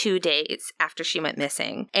than 2 days after she went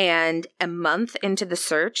missing. And a month into the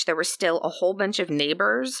search, there were still a whole bunch of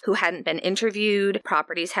neighbors who hadn't been interviewed,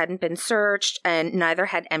 properties hadn't been searched, and neither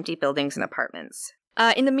had empty buildings and apartments.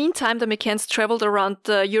 In the meantime, the McCanns traveled around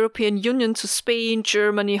the European Union to Spain,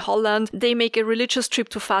 Germany, Holland. They make a religious trip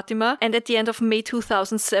to Fatima. And at the end of May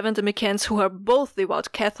 2007, the McCanns, who are both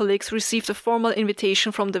devout Catholics, received a formal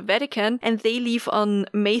invitation from the Vatican. And they leave on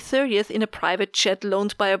May 30th in a private jet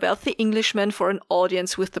loaned by a wealthy Englishman for an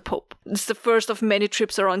audience with the Pope. It's the first of many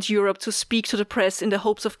trips around Europe to speak to the press in the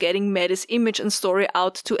hopes of getting Maddie's image and story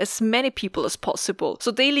out to as many people as possible. So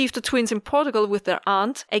they leave the twins in Portugal with their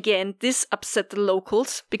aunt. Again, this upset the locals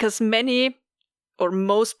because many or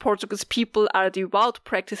most Portuguese people are devout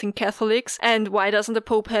practicing Catholics. And why doesn't the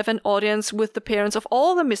Pope have an audience with the parents of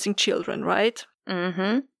all the missing children, right?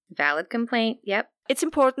 Valid complaint. Yep. It's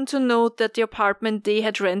important to note that the apartment they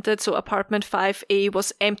had rented, so apartment 5A,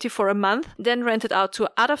 was empty for a month, then rented out to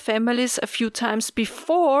other families a few times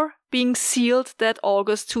before being sealed that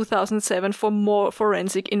August 2007 for more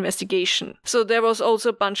forensic investigation. So there was also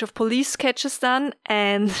a bunch of police sketches done,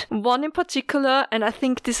 and one in particular, and I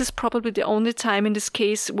think this is probably the only time in this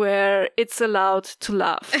case where it's allowed to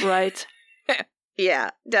laugh, right?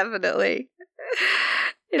 Yeah, definitely.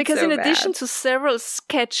 Because so in addition bad. to several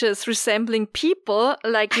sketches resembling people,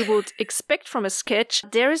 like you would expect from a sketch,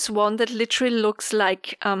 there is one that literally looks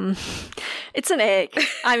like, it's an egg.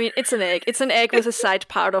 I mean, it's an egg. It's an egg with a side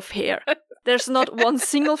part of hair. There's not one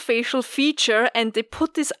single facial feature, and they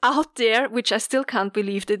put this out there, which I still can't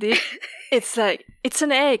believe they did. It's like, it's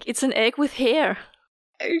an egg. It's an egg with hair.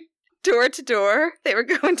 Door to door, they were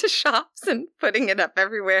going to shops and putting it up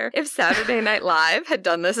everywhere. If Saturday Night Live had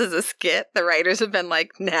done this as a skit, the writers have been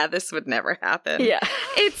like, nah, this would never happen. Yeah.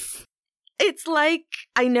 It's like,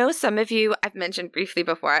 I know some of you, I've mentioned briefly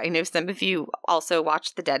before, I know some of you also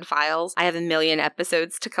watch The Dead Files. I have 1 million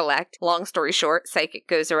episodes to collect. Long story short, Psychic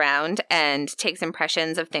goes around and takes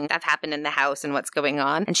impressions of things that have happened in the house and what's going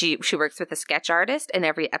on. And she works with a sketch artist in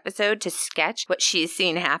every episode to sketch what she's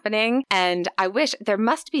seen happening. And I wish there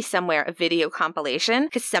must be somewhere a video compilation,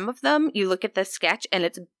 because some of them, you look at the sketch and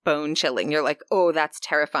it's bone chilling. You're like, oh, that's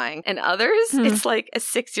terrifying. And others, it's like a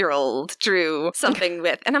 6-year-old drew something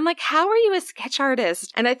with. And I'm like, how are you a sketch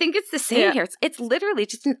artist? And I think it's the same here. It's literally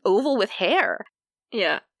just an oval with hair.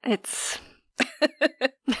 Yeah, it's...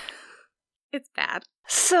 It's bad.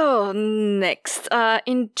 So, next.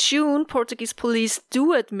 In June, Portuguese police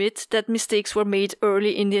do admit that mistakes were made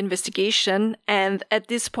early in the investigation, and at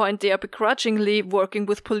this point they are begrudgingly working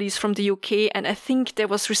with police from the UK, and I think there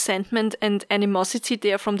was resentment and animosity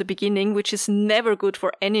there from the beginning, which is never good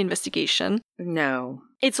for any investigation. No.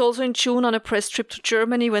 It's also in June on a press trip to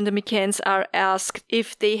Germany when the McCanns are asked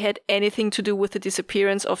if they had anything to do with the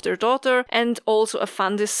disappearance of their daughter, and also a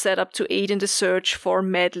fund is set up to aid in the search for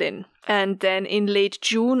Madeleine. And then in late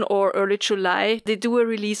June or early July, they do a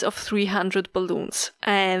release of 300 balloons.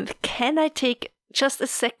 And can I take just a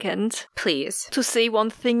second, please, to say one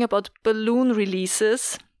thing about balloon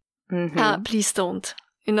releases? Please don't.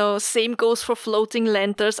 You know, same goes for floating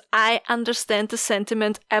lanterns. I understand the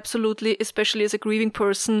sentiment, absolutely, especially as a grieving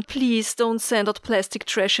person. Please don't send out plastic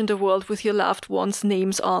trash in the world with your loved ones'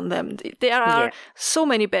 names on them. There are so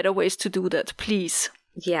many better ways to do that, please.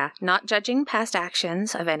 Yeah, not judging past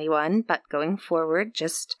actions of anyone, but going forward,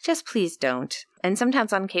 just please don't. And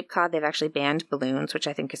sometimes on Cape Cod, they've actually banned balloons, which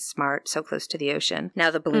I think is smart, so close to the ocean.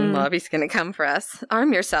 Now the balloon lobby's going to come for us.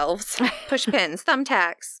 Arm yourselves. Push pins,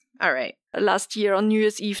 thumbtacks. All right. Last year on New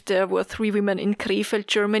Year's Eve, there were 3 women in Krefeld,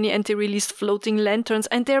 Germany, and they released floating lanterns.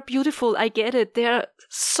 And they're beautiful, I get it. They're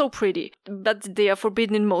so pretty. But they are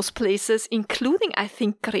forbidden in most places, including, I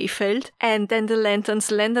think, Krefeld. And then the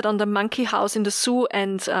lanterns landed on the monkey house in the zoo.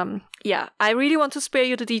 And I really want to spare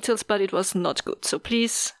you the details, but it was not good. So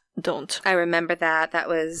please don't. I remember that. That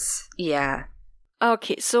was,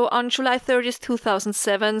 Okay, so on July 30th,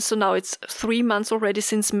 2007, so now it's 3 months already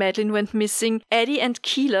since Madeleine went missing, Eddie and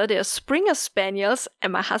Keela, they are Springer Spaniels,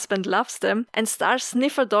 and my husband loves them, and star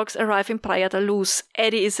sniffer dogs arrive in Praia da Luz.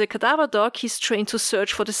 Eddie is a cadaver dog. He's trained to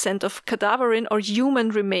search for the scent of cadaverine or human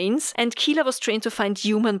remains, and Keela was trained to find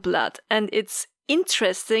human blood. And it's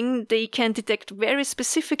interesting, they can detect very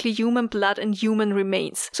specifically human blood and human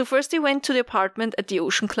remains. So first they went to the apartment at the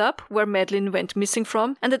Ocean Club, where Madeleine went missing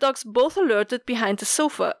from, and the dogs both alerted behind the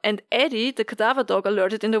sofa, and Eddie, the cadaver dog,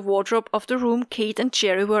 alerted in the wardrobe of the room Kate and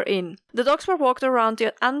Jerry were in. The dogs were walked around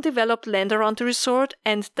the undeveloped land around the resort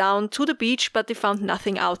and down to the beach, but they found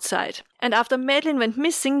nothing outside. And after Madeleine went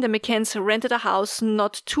missing, the McCanns rented a house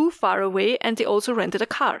not too far away, and they also rented a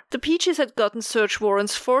car. The Peaches had gotten search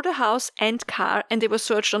warrants for the house and car, and they were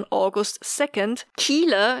searched on August 2nd.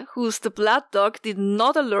 Keela, who's the blood dog, did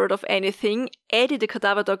not alert of anything. Eddie, the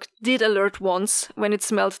cadaver dog, did alert once when it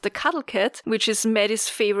smelled the cuddle cat, which is Maddie's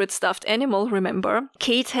favorite stuffed animal, remember?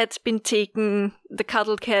 Kate had been taking the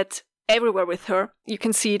cuddle cat everywhere with her. You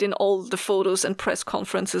can see it in all the photos and press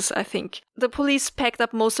conferences, I think. The police packed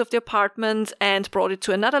up most of the apartment and brought it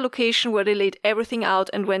to another location where they laid everything out,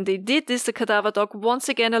 and when they did this, the cadaver dog once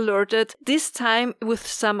again alerted, this time with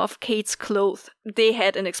some of Kate's clothes. They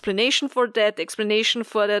had an explanation for that. The explanation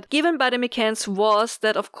for that given by the McCanns was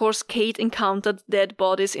that, of course, Kate encountered dead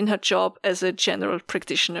bodies in her job as a general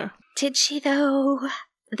practitioner. Did she, though?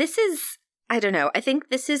 I don't know. I think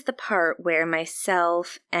this is the part where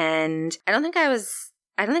myself and I don't think I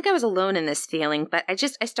was alone in this feeling, but I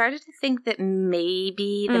started to think that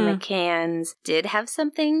maybe the McCanns did have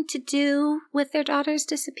something to do with their daughter's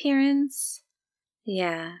disappearance.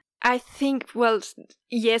 Yeah. I think, well,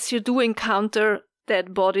 yes, you do encounter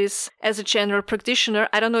dead bodies as a general practitioner.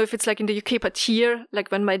 I don't know if it's like in the UK, but here,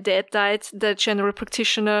 like when my dad died, the general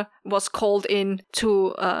practitioner was called in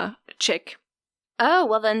to check. Oh,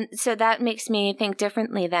 well then, so that makes me think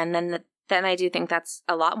differently then I do think that's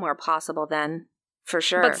a lot more possible then, for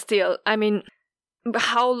sure. But still, I mean,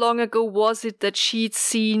 how long ago was it that she'd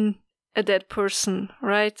seen a dead person,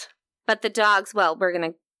 right? But the dogs, well, we're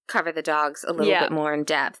going to cover the dogs a little bit more in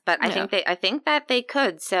depth, but I think that they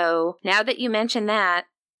could. So now that you mention that,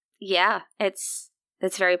 yeah, it's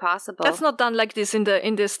very possible. That's not done like this in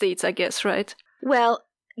the States, I guess, right? Well,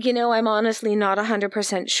 you know, I'm honestly not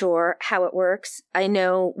 100% sure how it works. I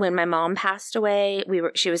know when my mom passed away,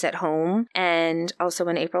 she was at home, and also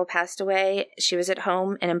when April passed away, she was at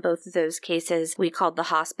home, and in both of those cases, we called the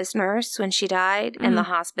hospice nurse when she died, and the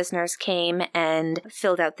hospice nurse came and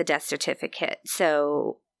filled out the death certificate.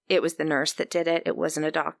 So it was the nurse that did it. It wasn't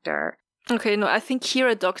a doctor. Okay, no, I think here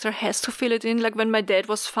a doctor has to fill it in. Like when my dad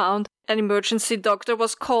was found, an emergency doctor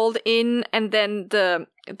was called in, and then the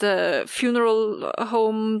funeral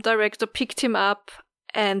home director picked him up,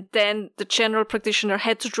 and then the general practitioner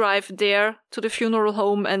had to drive there to the funeral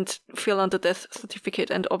home and fill out the death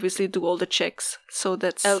certificate and obviously do all the checks. So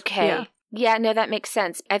that's... Okay. Yeah, no, that makes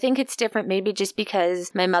sense. I think it's different maybe just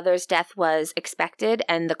because my mother's death was expected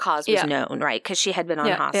and the cause was known, right? Because she had been on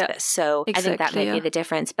hospice. Yeah. So exactly, I think that might be the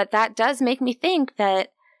difference. But that does make me think a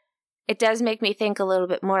little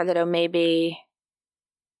bit more that, maybe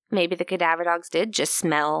the cadaver dogs did just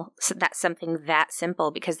smell something that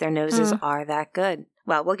simple because their noses are that good.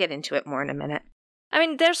 Well, we'll get into it more in a minute. I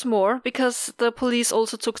mean, there's more, because the police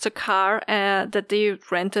also took the car that they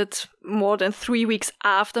rented more than 3 weeks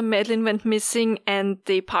after Madeleine went missing, and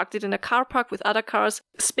they parked it in a car park with other cars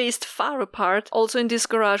spaced far apart. Also in this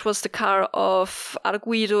garage was the car of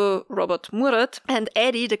Arguido Robert Murat, and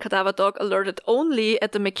Eddie, the cadaver dog, alerted only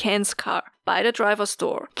at the McCann's car by the driver's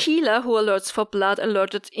door. Keela, who alerts for blood,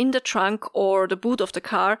 alerted in the trunk or the boot of the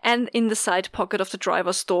car and in the side pocket of the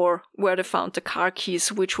driver's door, where they found the car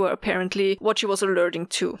keys, which were apparently what she was alerting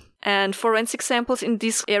to. And forensic samples in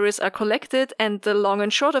these areas are collected, and the long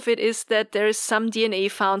and short of it is that there is some DNA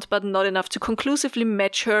found, but not enough to conclusively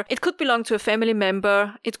match her. It could belong to a family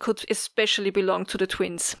member. It could especially belong to the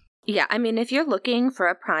twins. Yeah, I mean, if you're looking for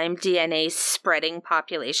a prime DNA spreading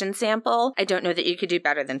population sample, I don't know that you could do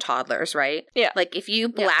better than toddlers, right? Yeah. Like, if you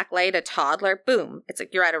blacklight a toddler, boom, it's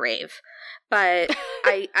like you're at a rave. But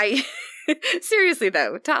I seriously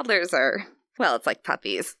though, toddlers are, well, it's like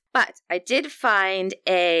puppies. But I did find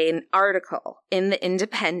an article in The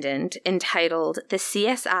Independent entitled "The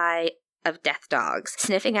CSI of Death Dogs,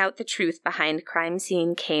 Sniffing Out the Truth Behind Crime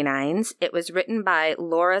Scene Canines. It was written by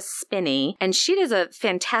Laura Spinney, and she does a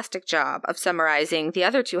fantastic job of summarizing the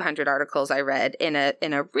other 200 articles I read in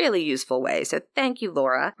a really useful way. So thank you,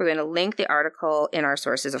 Laura. We're going to link the article in our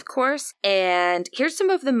sources, of course. And here's some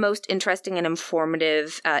of the most interesting and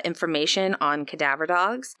informative information on cadaver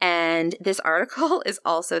dogs. And this article is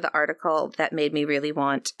also the article that made me really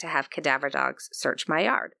want to have cadaver dogs search my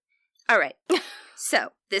yard. All right.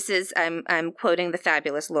 So this is, I'm quoting the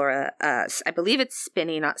fabulous Laura, I believe it's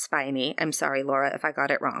Spinney, not Spiney. I'm sorry, Laura, if I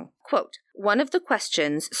got it wrong. Quote, one of the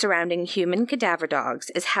questions surrounding human cadaver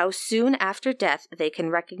dogs is how soon after death they can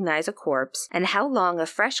recognize a corpse and how long a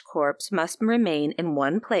fresh corpse must remain in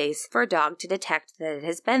one place for a dog to detect that it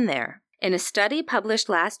has been there. In a study published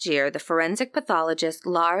last year, the forensic pathologist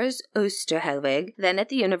Lars Oosterhelweg, then at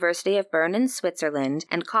the University of Bern in Switzerland,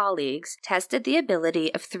 and colleagues tested the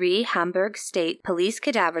ability of 3 Hamburg State Police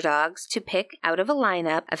cadaver dogs to pick out of a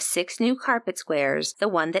lineup of 6 new carpet squares the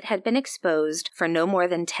one that had been exposed for no more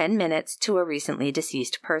than 10 minutes to a recently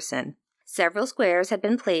deceased person. Several squares had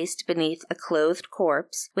been placed beneath a clothed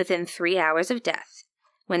corpse within 3 hours of death,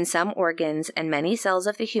 when some organs and many cells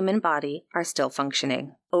of the human body are still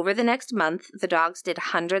functioning. Over the next month, the dogs did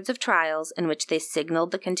hundreds of trials in which they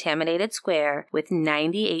signaled the contaminated square with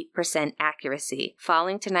 98% accuracy,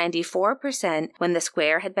 falling to 94% when the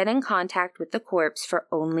square had been in contact with the corpse for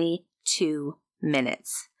only 2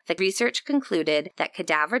 minutes. The research concluded that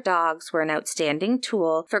cadaver dogs were an outstanding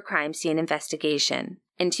tool for crime scene investigation.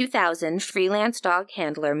 In 2000, freelance dog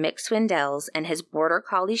handler Mick Swindells and his border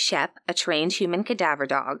collie Shep, a trained human cadaver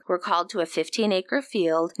dog, were called to a 15-acre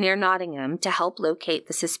field near Nottingham to help locate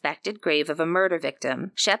the suspected grave of a murder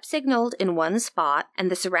victim. Shep signaled in one spot,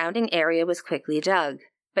 and the surrounding area was quickly dug,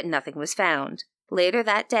 but nothing was found. Later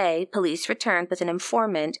that day, police returned with an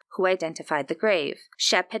informant who identified the grave.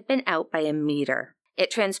 Shep had been out by a meter. It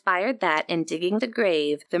transpired that, in digging the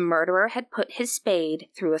grave, the murderer had put his spade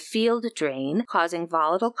through a field drain, causing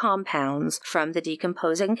volatile compounds from the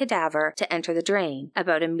decomposing cadaver to enter the drain.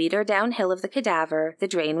 About a meter downhill of the cadaver, the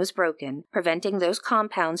drain was broken, preventing those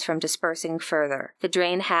compounds from dispersing further. The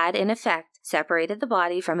drain had, in effect, separated the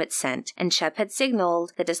body from its scent, and Shep had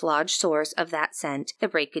signaled the dislodged source of that scent, the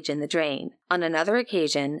breakage in the drain. On another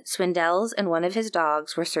occasion, Swindells and one of his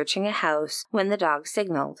dogs were searching a house when the dog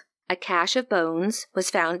signaled. A cache of bones was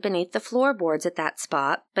found beneath the floorboards at that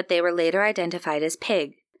spot, but they were later identified as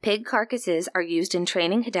pig. Pig carcasses are used in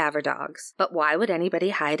training cadaver dogs, but why would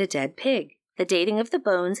anybody hide a dead pig? The dating of the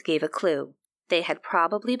bones gave a clue. They had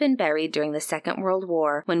probably been buried during the Second World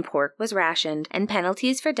War when pork was rationed and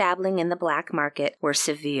penalties for dabbling in the black market were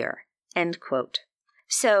severe. End quote.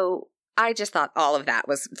 So I just thought all of that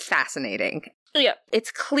was fascinating. Yeah,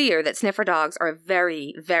 it's clear that sniffer dogs are a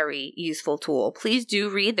very, very useful tool. Please do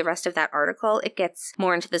read the rest of that article. It gets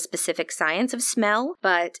more into the specific science of smell.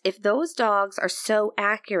 But if those dogs are so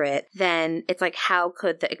accurate, then it's like, how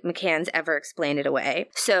could the McCanns ever explain it away?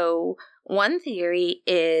 So one theory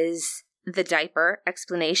is the diaper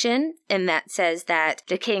explanation, and that says that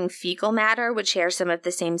decaying fecal matter would share some of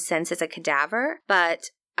the same sense as a cadaver,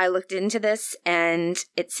 but I looked into this and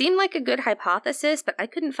it seemed like a good hypothesis, but I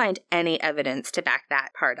couldn't find any evidence to back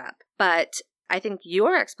that part up. But I think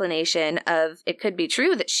your explanation of it could be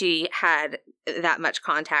true that she had that much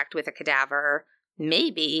contact with a cadaver,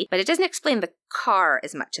 maybe, but it doesn't explain the car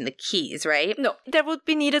as much and the keys, right? No, there would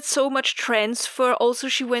be needed so much transfer. Also,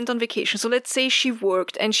 she went on vacation. So let's say she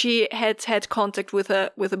worked and she had contact with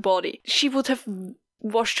a body. She would have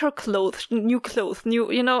washed her clothes, new,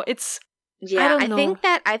 it's... Yeah,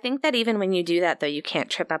 I think that even when you do that, though, you can't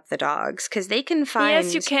trip up the dogs because they can find...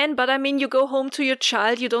 Yes, you can, but I mean, you go home to your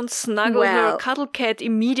child, you don't snuggle your cuddle cat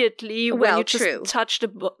immediately when you just touch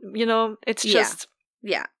the... it's just...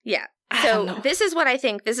 Yeah. So this is what I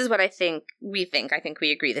think we think. I think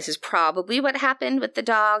we agree. This is probably what happened with the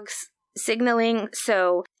dogs signaling.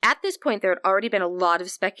 So at this point, there had already been a lot of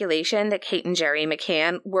speculation that Kate and Jerry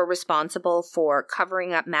McCann were responsible for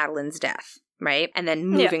covering up Madeleine's death. Right? And then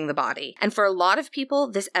moving the body. And for a lot of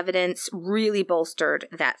people, this evidence really bolstered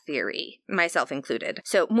that theory, myself included.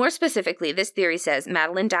 So more specifically, this theory says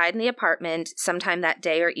Madeleine died in the apartment sometime that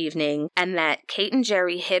day or evening, and that Kate and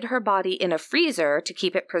Jerry hid her body in a freezer to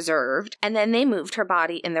keep it preserved, and then they moved her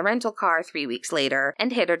body in the rental car 3 weeks later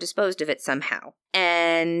and hid or disposed of it somehow.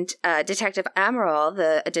 And Detective Amaral,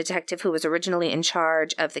 the detective who was originally in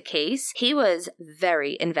charge of the case, he was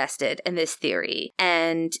very invested in this theory.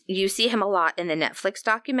 And you see him a lot lot in the Netflix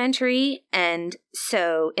documentary. And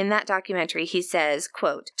so in that documentary, he says,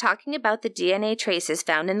 quote, "Talking about the DNA traces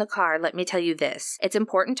found in the car, let me tell you this. It's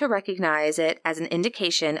important to recognize it as an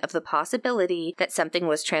indication of the possibility that something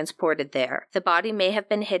was transported there. The body may have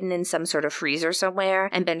been hidden in some sort of freezer somewhere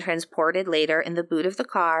and been transported later in the boot of the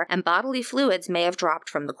car, and bodily fluids may have dropped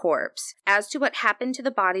from the corpse. As to what happened to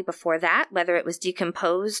the body before that, whether it was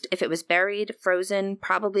decomposed, if it was buried, frozen,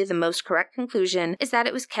 probably the most correct conclusion is that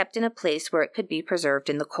it was kept in a place where it could be preserved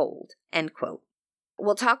in the cold." End quote.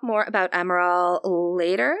 We'll talk more about Amaral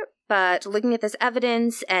later, but looking at this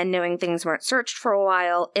evidence and knowing things weren't searched for a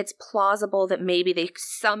while, it's plausible that maybe they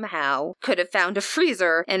somehow could have found a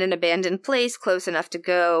freezer in an abandoned place close enough to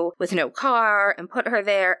go with no car and put her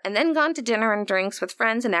there, and then gone to dinner and drinks with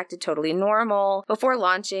friends and acted totally normal before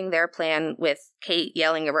launching their plan with Kate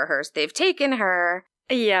yelling over her, "They've taken her."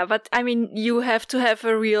 Yeah, but I mean, you have to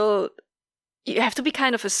be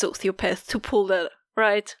kind of a sociopath to pull that,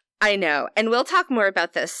 right? I know. And we'll talk more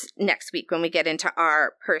about this next week when we get into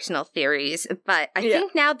our personal theories. But I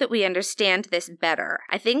think now that we understand this better,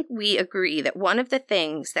 I think we agree that one of the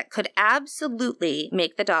things that could absolutely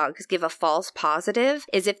make the dogs give a false positive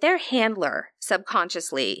is if their handler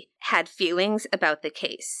subconsciously had feelings about the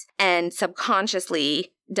case and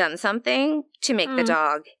subconsciously done something to make the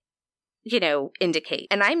dog indicate.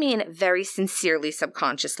 And I mean very sincerely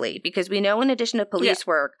subconsciously, because we know in addition to police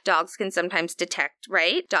work, dogs can sometimes detect,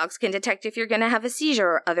 right? Dogs can detect if you're going to have a seizure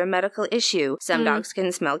or other medical issue. Some dogs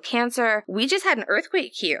can smell cancer. We just had an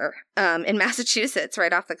earthquake here in Massachusetts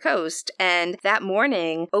right off the coast. And that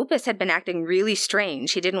morning, Opus had been acting really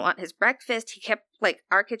strange. He didn't want his breakfast. He kept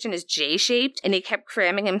our kitchen is J-shaped, and he kept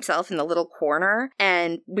cramming himself in the little corner.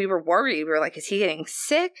 And we were worried. We were like, is he getting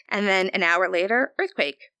sick? And then an hour later,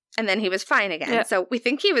 earthquake. And then he was fine again. Yeah. So we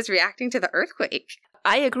think he was reacting to the earthquake.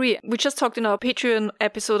 I agree. We just talked in our Patreon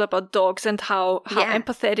episode about dogs and how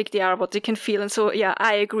empathetic they are, what they can feel. And so, yeah,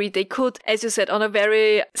 I agree. They could, as you said, on a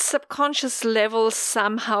very subconscious level,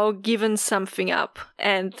 somehow given something up.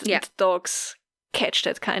 And the dogs catch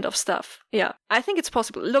that kind of stuff. Yeah, I think it's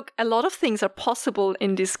possible. Look, a lot of things are possible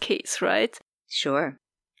in this case, right? Sure.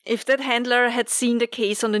 If that handler had seen the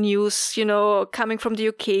case on the news, coming from the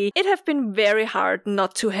UK, it'd have been very hard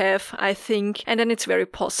not to have, I think. And then it's very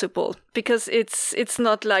possible because it's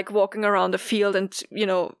not like walking around the field and,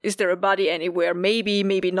 is there a body anywhere? Maybe,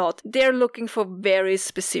 maybe not. They're looking for very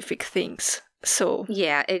specific things. So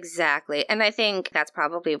yeah, exactly. And I think that's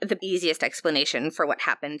probably the easiest explanation for what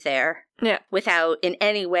happened there. Yeah. Without in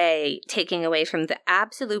any way taking away from the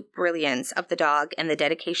absolute brilliance of the dog and the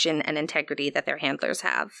dedication and integrity that their handlers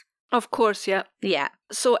have. Of course, yeah. Yeah.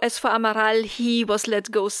 So as for Amaral, he was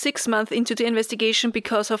let go 6 months into the investigation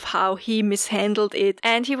because of how he mishandled it.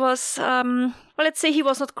 And he was, let's say he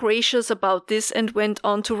was not gracious about this and went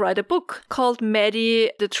on to write a book called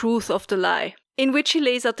Maddie, The Truth of the Lie, in which he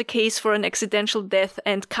lays out the case for an accidental death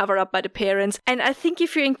and cover up by the parents. And I think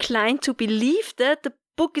if you're inclined to believe that, the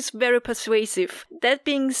book is very persuasive. That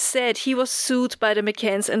being said, he was sued by the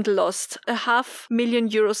McCanns and lost a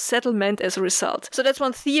 €500,000 settlement as a result. So that's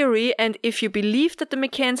one theory, and if you believe that the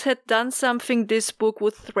McCanns had done something, this book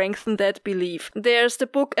would strengthen that belief. There's the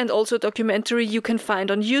book and also a documentary you can find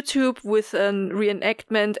on YouTube with a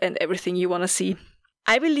reenactment and everything you want to see.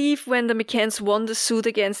 I believe when the McCanns won the suit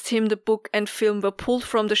against him, the book and film were pulled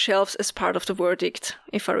from the shelves as part of the verdict,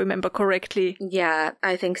 if I remember correctly. Yeah,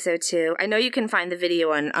 I think so too. I know you can find the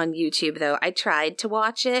video on YouTube, though. I tried to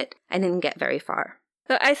watch it. I didn't get very far.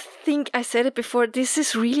 I think I said it before. This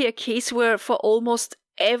is really a case where for almost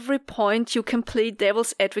every point you can play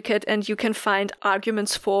devil's advocate and you can find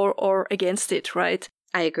arguments for or against it, right?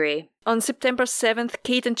 I agree. On September 7th,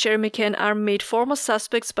 Kate and Jerry McCann are made formal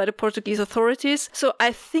suspects by the Portuguese authorities. So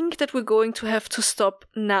I think that we're going to have to stop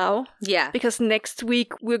now. Yeah. Because next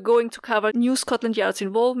week we're going to cover New Scotland Yard's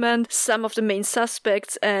involvement, some of the main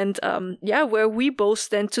suspects, and where we both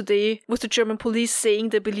stand today with the German police saying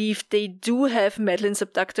they believe they do have Madeleine's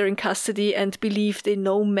abductor in custody and believe they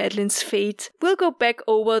know Madeleine's fate. We'll go back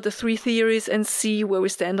over the 3 theories and see where we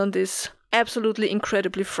stand on this absolutely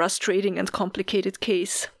incredibly frustrating and complicated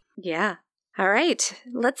case. Yeah. All right.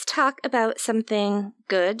 Let's talk about something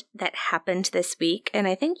good that happened this week. And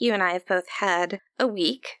I think you and I have both had a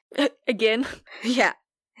week. Again? Yeah.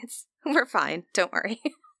 We're fine. Don't worry.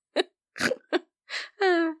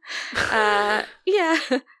 Yeah.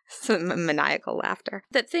 Some maniacal laughter.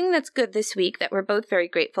 The thing that's good this week that we're both very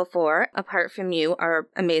grateful for, apart from you, our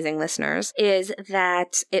amazing listeners, is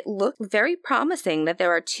that it looked very promising that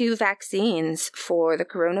there are 2 vaccines for the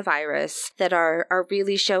coronavirus that are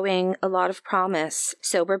really showing a lot of promise.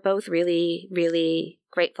 So we're both really, really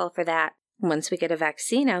grateful for that. once we get a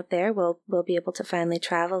vaccine out there, we'll be able to finally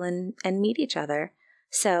travel and meet each other.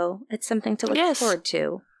 So it's something to look forward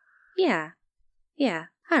to. Yeah. Yeah.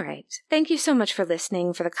 All right. Thank you so much for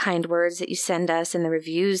listening, for the kind words that you send us and the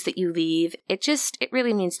reviews that you leave. It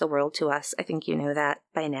really means the world to us. I think you know that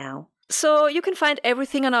by now. So you can find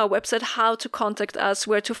everything on our website, how to contact us,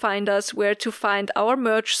 where to find our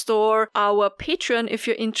merch store, our Patreon if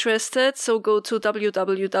you're interested. So go to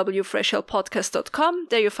www.freshhellpodcast.com.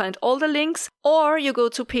 There you find all the links. Or you go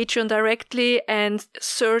to Patreon directly and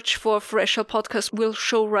search for Fresh Hell Podcast. Will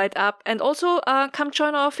show right up. And also come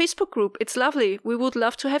join our Facebook group. It's lovely. We would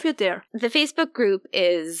love to have you there. The Facebook group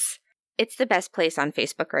it's the best place on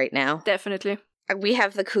Facebook right now. Definitely. We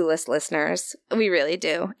have the coolest listeners. We really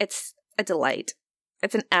do. It's a delight.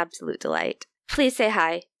 It's an absolute delight. Please say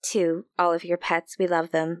hi to all of your pets. We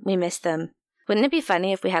love them. We miss them. Wouldn't it be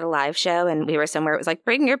funny if we had a live show and we were somewhere, it was like,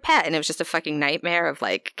 bring your pet, and it was just a fucking nightmare of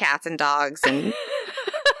like cats and dogs and...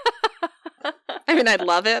 I mean, I'd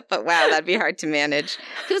love it, but wow, that'd be hard to manage.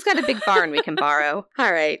 Who's got a big barn we can borrow?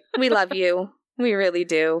 All right. We love you. We really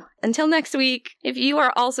do. Until next week, if you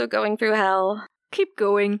are also going through hell, keep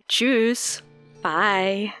going. Tschüss.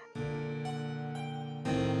 Bye.